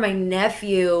remember my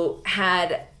nephew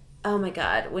had, oh my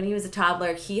God, when he was a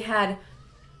toddler, he had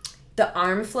the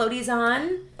arm floaties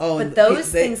on. Oh, but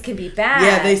those things can be bad.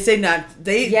 Yeah, they say not.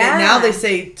 Now they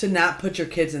say to not put your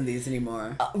kids in these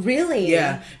anymore. Really?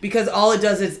 Yeah, because all it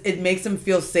does is it makes them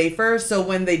feel safer. So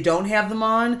when they don't have them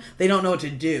on, they don't know what to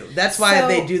do. That's why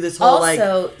they do this whole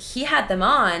Also, he had them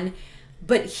on,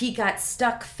 but he got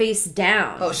stuck face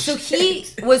down. Oh, so shit.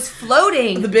 he was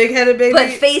floating. The big-headed baby?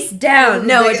 But face down.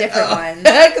 No, a different one.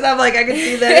 Because I'm like, I can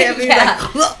see that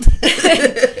happening.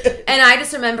 And I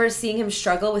just remember seeing him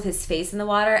struggle with his face in the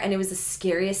water, and it was the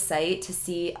scariest sight to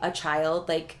see a child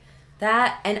like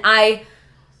that. And I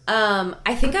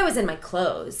think I was in my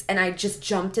clothes, and I just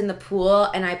jumped in the pool,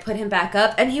 and I put him back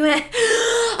up, and he went,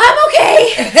 I'm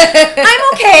okay.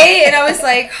 I'm okay. And I was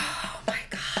like, oh my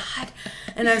God.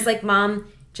 And I was like, Mom,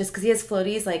 just because he has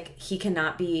floaties, like, he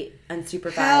cannot be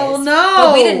unsupervised. Hell no.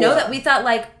 But we didn't know that. We thought,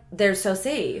 like, they're so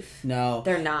safe. No.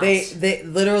 They're not. They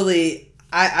literally...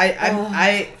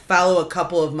 I follow a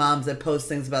couple of moms that post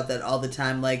things about that all the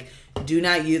time. Like, do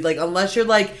not use... Like, unless you're,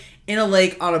 like, in a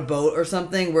lake on a boat or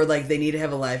something where, like, they need to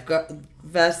have a life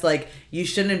vest, like, you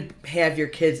shouldn't have your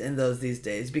kids in those these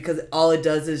days, because all it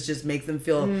does is just make them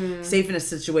feel safe in a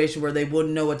situation where they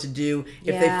wouldn't know what to do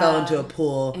if they fell into a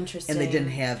pool and they didn't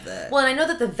have that. Well, and I know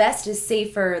that the vest is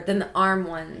safer than the arm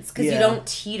ones, because you don't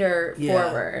teeter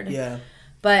forward. Yeah.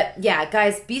 But, yeah,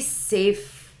 guys, be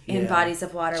safe in bodies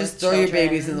of water. Just throw your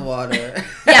babies in the water.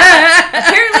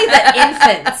 Apparently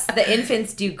the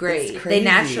infants do great. They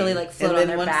naturally, like, float on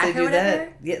their back or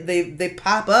whatever. They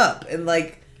pop up and,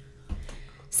 like...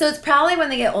 So it's probably when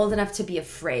they get old enough to be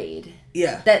afraid.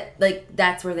 Yeah. That, like,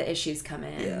 that's where the issues come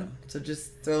in. Yeah. So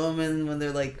just throw them in when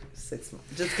they're, like, 6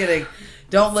 months. Just kidding.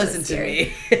 Don't listen to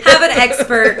me. Have an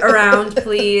expert around,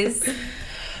 please.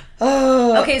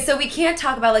 Oh. Okay, so we can't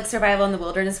talk about, like, survival in the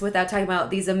wilderness without talking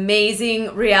about these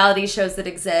amazing reality shows that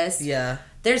exist. Yeah.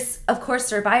 There's, of course,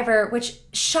 Survivor, which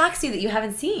shocks you that you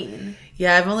haven't seen.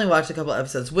 Yeah, I've only watched a couple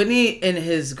episodes. Whitney and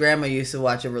his grandma used to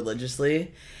watch it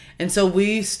religiously. And so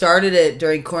we started it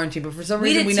during quarantine, but for some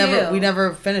reason we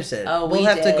never finished it. Oh, we'll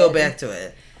have to go back to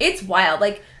it. It's wild.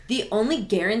 Like, the only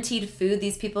guaranteed food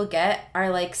these people get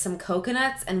are, like, some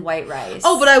coconuts and white rice.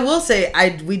 Oh, but I will say,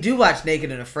 we do watch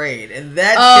Naked and Afraid, and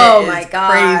that shit is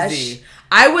crazy.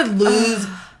 I would lose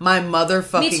my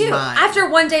motherfucking Me too. mind. After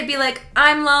one day, be like,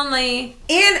 I'm lonely.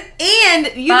 And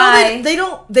you know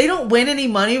that they don't win any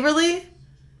money, really.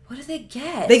 What do they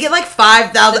get? They get like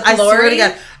 $5,000.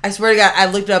 I swear to God, I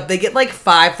looked it up. They get like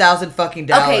 $5,000 fucking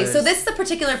dollars. Okay, so this is the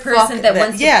particular person that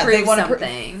wants to prove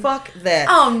something. Fuck that.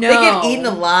 Oh no, they get eaten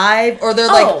alive, or they're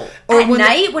like, or at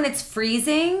night when it's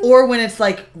freezing, or when it's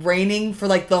like raining for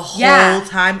like the whole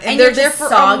time, and they're there for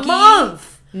soggy. A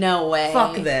month. No way.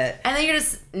 Fuck that. And then you're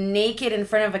just naked in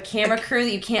front of a camera crew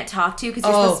that you can't talk to because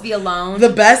you're supposed to be alone. The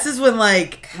best is when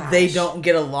like they don't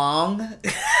get along.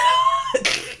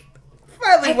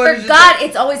 I forgot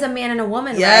it's always a man and a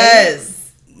woman, right?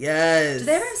 Yes. Do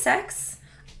they ever have sex?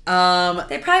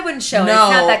 They probably wouldn't show it. No,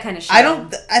 it's not that kind of show.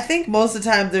 I think most of the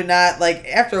time they're not, like,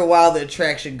 after a while the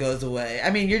attraction goes away. I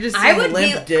mean, you're just seeing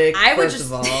limp dick, first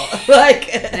of all.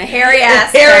 Like, and a hairy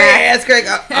ass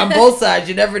crack on both sides.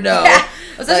 You never know. Yeah.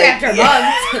 Especially after a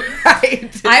month.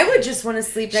 Right. I would just want to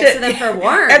sleep next to them for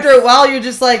warmth. After a while, you're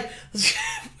just like,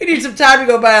 we need some time to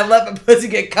go by and let my pussy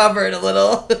get covered a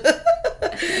little.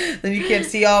 Then you can't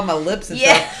see all my lips and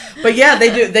stuff. But yeah,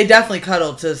 they do. They definitely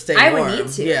cuddle to stay warm. I would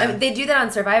need to. Yeah. I mean, they do that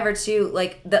on Survivor too.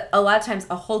 Like a lot of times,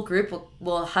 a whole group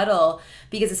will huddle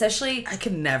because especially I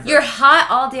can never. You're hot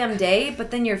all damn day, but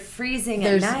then you're freezing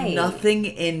at night. There's nothing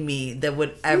in me that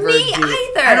would ever me do.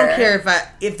 either. I don't care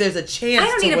if there's a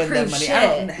chance to win that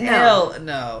money. Hell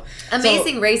no.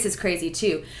 Amazing Race is crazy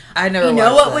too. I never. You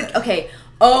know what would? Okay.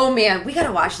 Oh man, we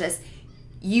gotta watch this.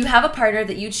 You have a partner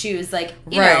that you choose. Like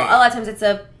you know, a lot of times it's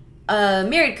a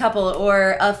married couple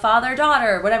or a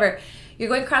father-daughter or whatever. You're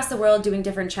going across the world doing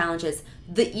different challenges.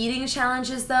 The eating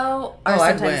challenges, though, are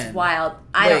I'd sometimes win. wild.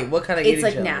 Wait, what kind of eating It's,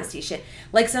 like, challenge? nasty shit.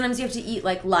 Like, sometimes you have to eat,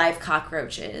 like, live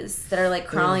cockroaches that are, like,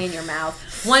 crawling in your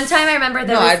mouth. One time I remember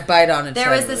I'd bite on it.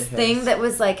 there was this thing that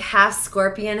was, like, half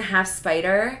scorpion, half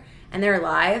spider, and they're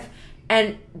alive.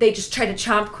 And they just tried to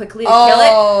chomp quickly to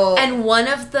kill it. And one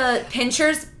of the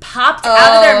pinchers popped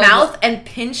out of their mouth and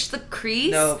pinched the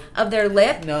crease of their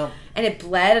lip. And it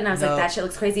bled, and I was like, that shit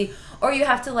looks crazy. Or you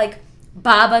have to, like,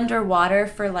 bob underwater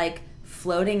for, like,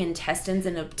 floating intestines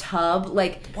in a tub.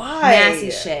 Like,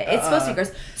 nasty shit. It's supposed to be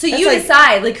gross. So you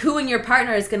decide, like, who in your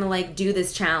partner is going to, like, do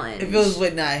this challenge. If it was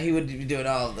Whitney, he would be doing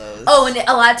all of those. Oh, and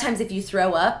a lot of times if you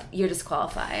throw up, you're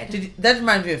disqualified. That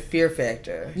reminds me of Fear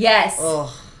Factor. Yes.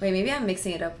 Oh. Wait, maybe I'm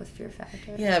mixing it up with Fear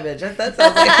Factor. Yeah, bitch. That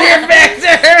sounds like Fear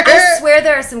Factor. I swear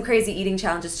there are some crazy eating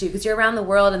challenges, too, because you're around the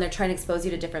world and they're trying to expose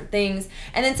you to different things.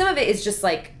 And then some of it is just,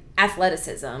 like,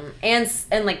 athleticism and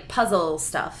like puzzle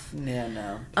stuff. Yeah,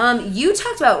 no. You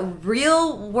talked about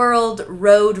real world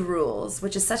road rules,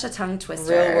 which is such a tongue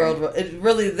twister. Real world. It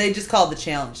really, they just call it the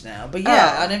challenge now. But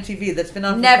yeah, on MTV, that's been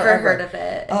on. Never forever. heard of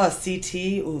it. Oh,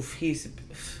 CT. Oof, he used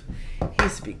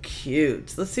to be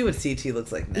cute. Let's see what CT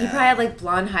looks like now. He probably had like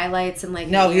blonde highlights and like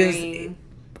he was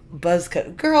buzz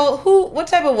cut. Girl, what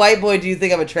type of white boy do you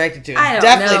think I'm attracted to? I don't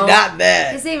Definitely know. not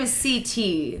that. His name is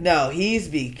CT. No, he used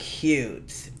to be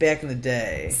cute back in the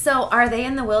day. So are they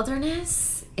in the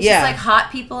wilderness? It's just like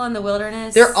hot people in the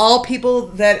wilderness. They're all people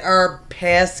that are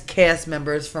past cast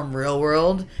members from Real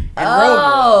World and Road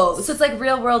World. So it's like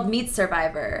Real World meets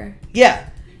Survivor. Yeah.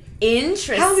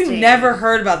 Interesting. How have you never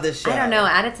heard about this show? I don't know.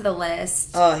 Add it to the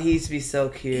list. Oh, he used to be so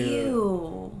cute.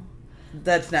 Ew.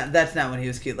 That's not when he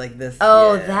was cute like this.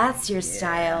 Oh, that's your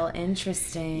style.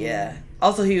 Interesting. Yeah.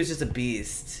 Also, he was just a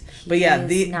beast. But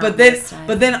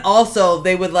then also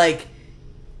they would like.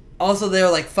 Also, they were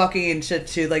like fucking and shit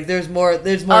too. Like, there's more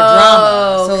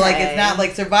drama. So like, it's not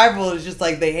like Survival is just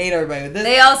like they hate everybody.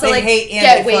 They also like hate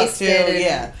get wasted. Too.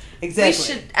 Yeah, exactly. We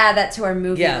should add that to our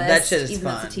movie list. Yeah, that shit is even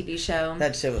fun. though it's a TV show.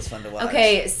 That shit was fun to watch.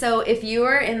 Okay, so if you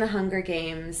were in the Hunger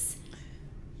Games,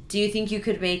 do you think you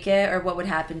could make it, or what would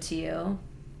happen to you?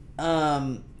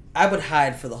 I would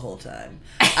hide for the whole time.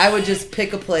 I would just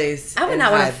pick a place. I would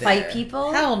not want to fight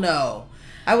people. Hell no.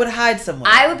 I would hide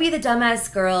somewhere. I would be the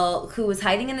dumbass girl who was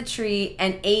hiding in a tree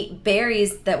and ate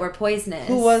berries that were poisonous.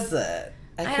 Who was that?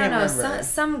 I don't know. remember.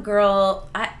 Some girl.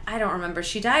 I don't remember.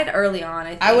 She died early on. I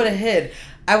think. I would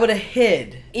have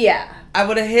hid. Yeah. I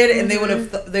would have hid, and they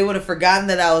would have forgotten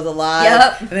that I was alive.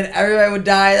 Yep. And then everybody would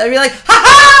die. I'd be like, ha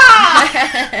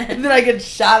ha! And then I get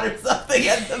shot or something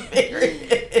at the very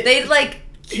end. They'd like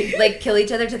kill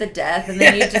each other to the death, and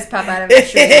then you just pop out of a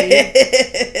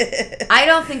tree. I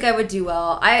don't think I would do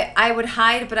well. I would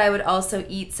hide, but I would also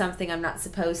eat something I'm not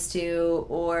supposed to,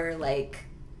 or like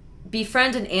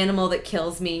befriend an animal that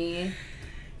kills me.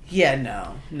 Yeah,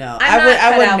 no.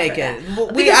 I wouldn't make it.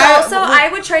 I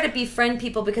would try to befriend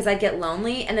people because I'd get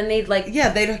lonely, and then they'd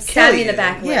they'd stab me in the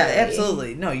back. Yeah,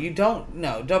 absolutely. No, you don't.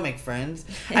 No, don't make friends.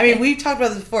 I mean, we've talked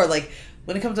about this before. Like,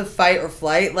 when it comes to fight or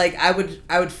flight, like I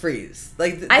would freeze.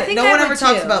 Like, I think no one ever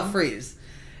talks too. about freeze.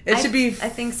 It should be. I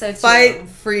think so too. Fight,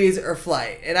 freeze, or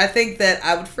flight, and I think that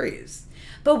I would freeze.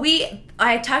 But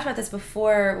I talked about this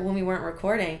before when we weren't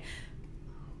recording.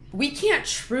 We can't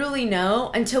truly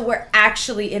know until we're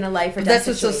actually in a life or death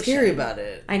situation. That's what's so scary about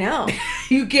it. I know.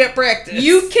 You can't practice.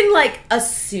 You can like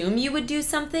assume you would do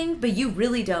something, but you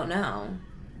really don't know.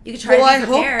 You could try to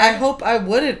be prepared. I hope I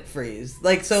wouldn't freeze.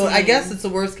 Like, so I guess it's the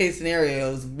worst case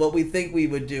scenario. Is what we think we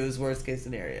would do is worst case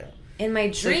scenario. In my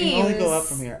dreams, so you can only go up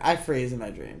from here. I freeze in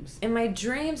my dreams. In my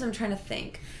dreams, I'm trying to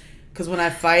think. Because when I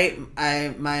fight,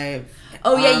 my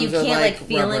you can't like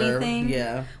feel rubber. anything.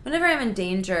 Yeah. Whenever I'm in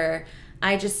danger,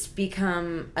 I just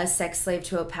become a sex slave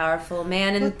to a powerful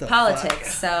man in What the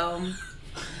politics. fuck?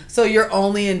 So you're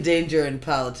only in danger in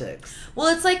politics. Well,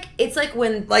 it's like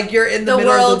when you're in the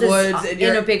middle of the woods and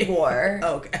you're in a big war.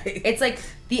 Okay. It's like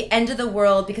the end of the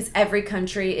world because every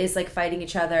country is like fighting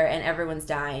each other and everyone's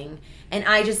dying, and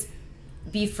I just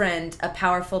befriend a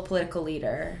powerful political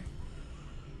leader.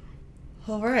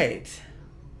 All right.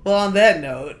 Well, on that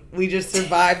note, we just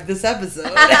survived this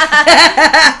episode.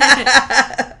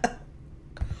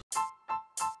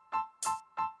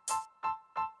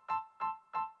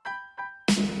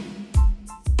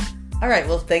 All right.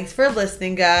 Well, thanks for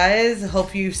listening, guys.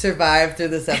 Hope you survived through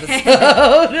this episode.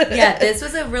 Yeah, this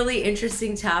was a really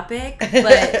interesting topic,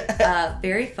 but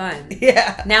very fun.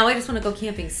 Yeah. Now I just want to go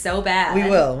camping so bad. We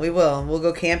will. We'll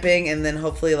go camping, and then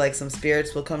hopefully, like, some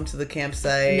spirits will come to the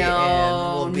campsite.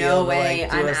 No, and we'll be able way. To,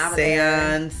 like, do I'm a out of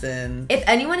seance there. And if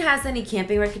anyone has any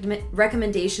camping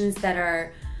recommendations that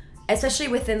are, especially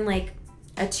within like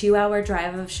a 2-hour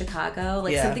drive of Chicago,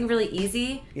 like something really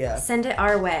easy, send it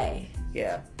our way.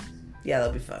 Yeah. Yeah,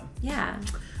 that'll be fun. Yeah.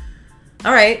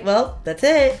 All right, well, that's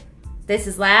it. This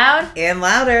is Loud and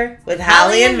Louder with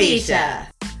Hallie and Misha.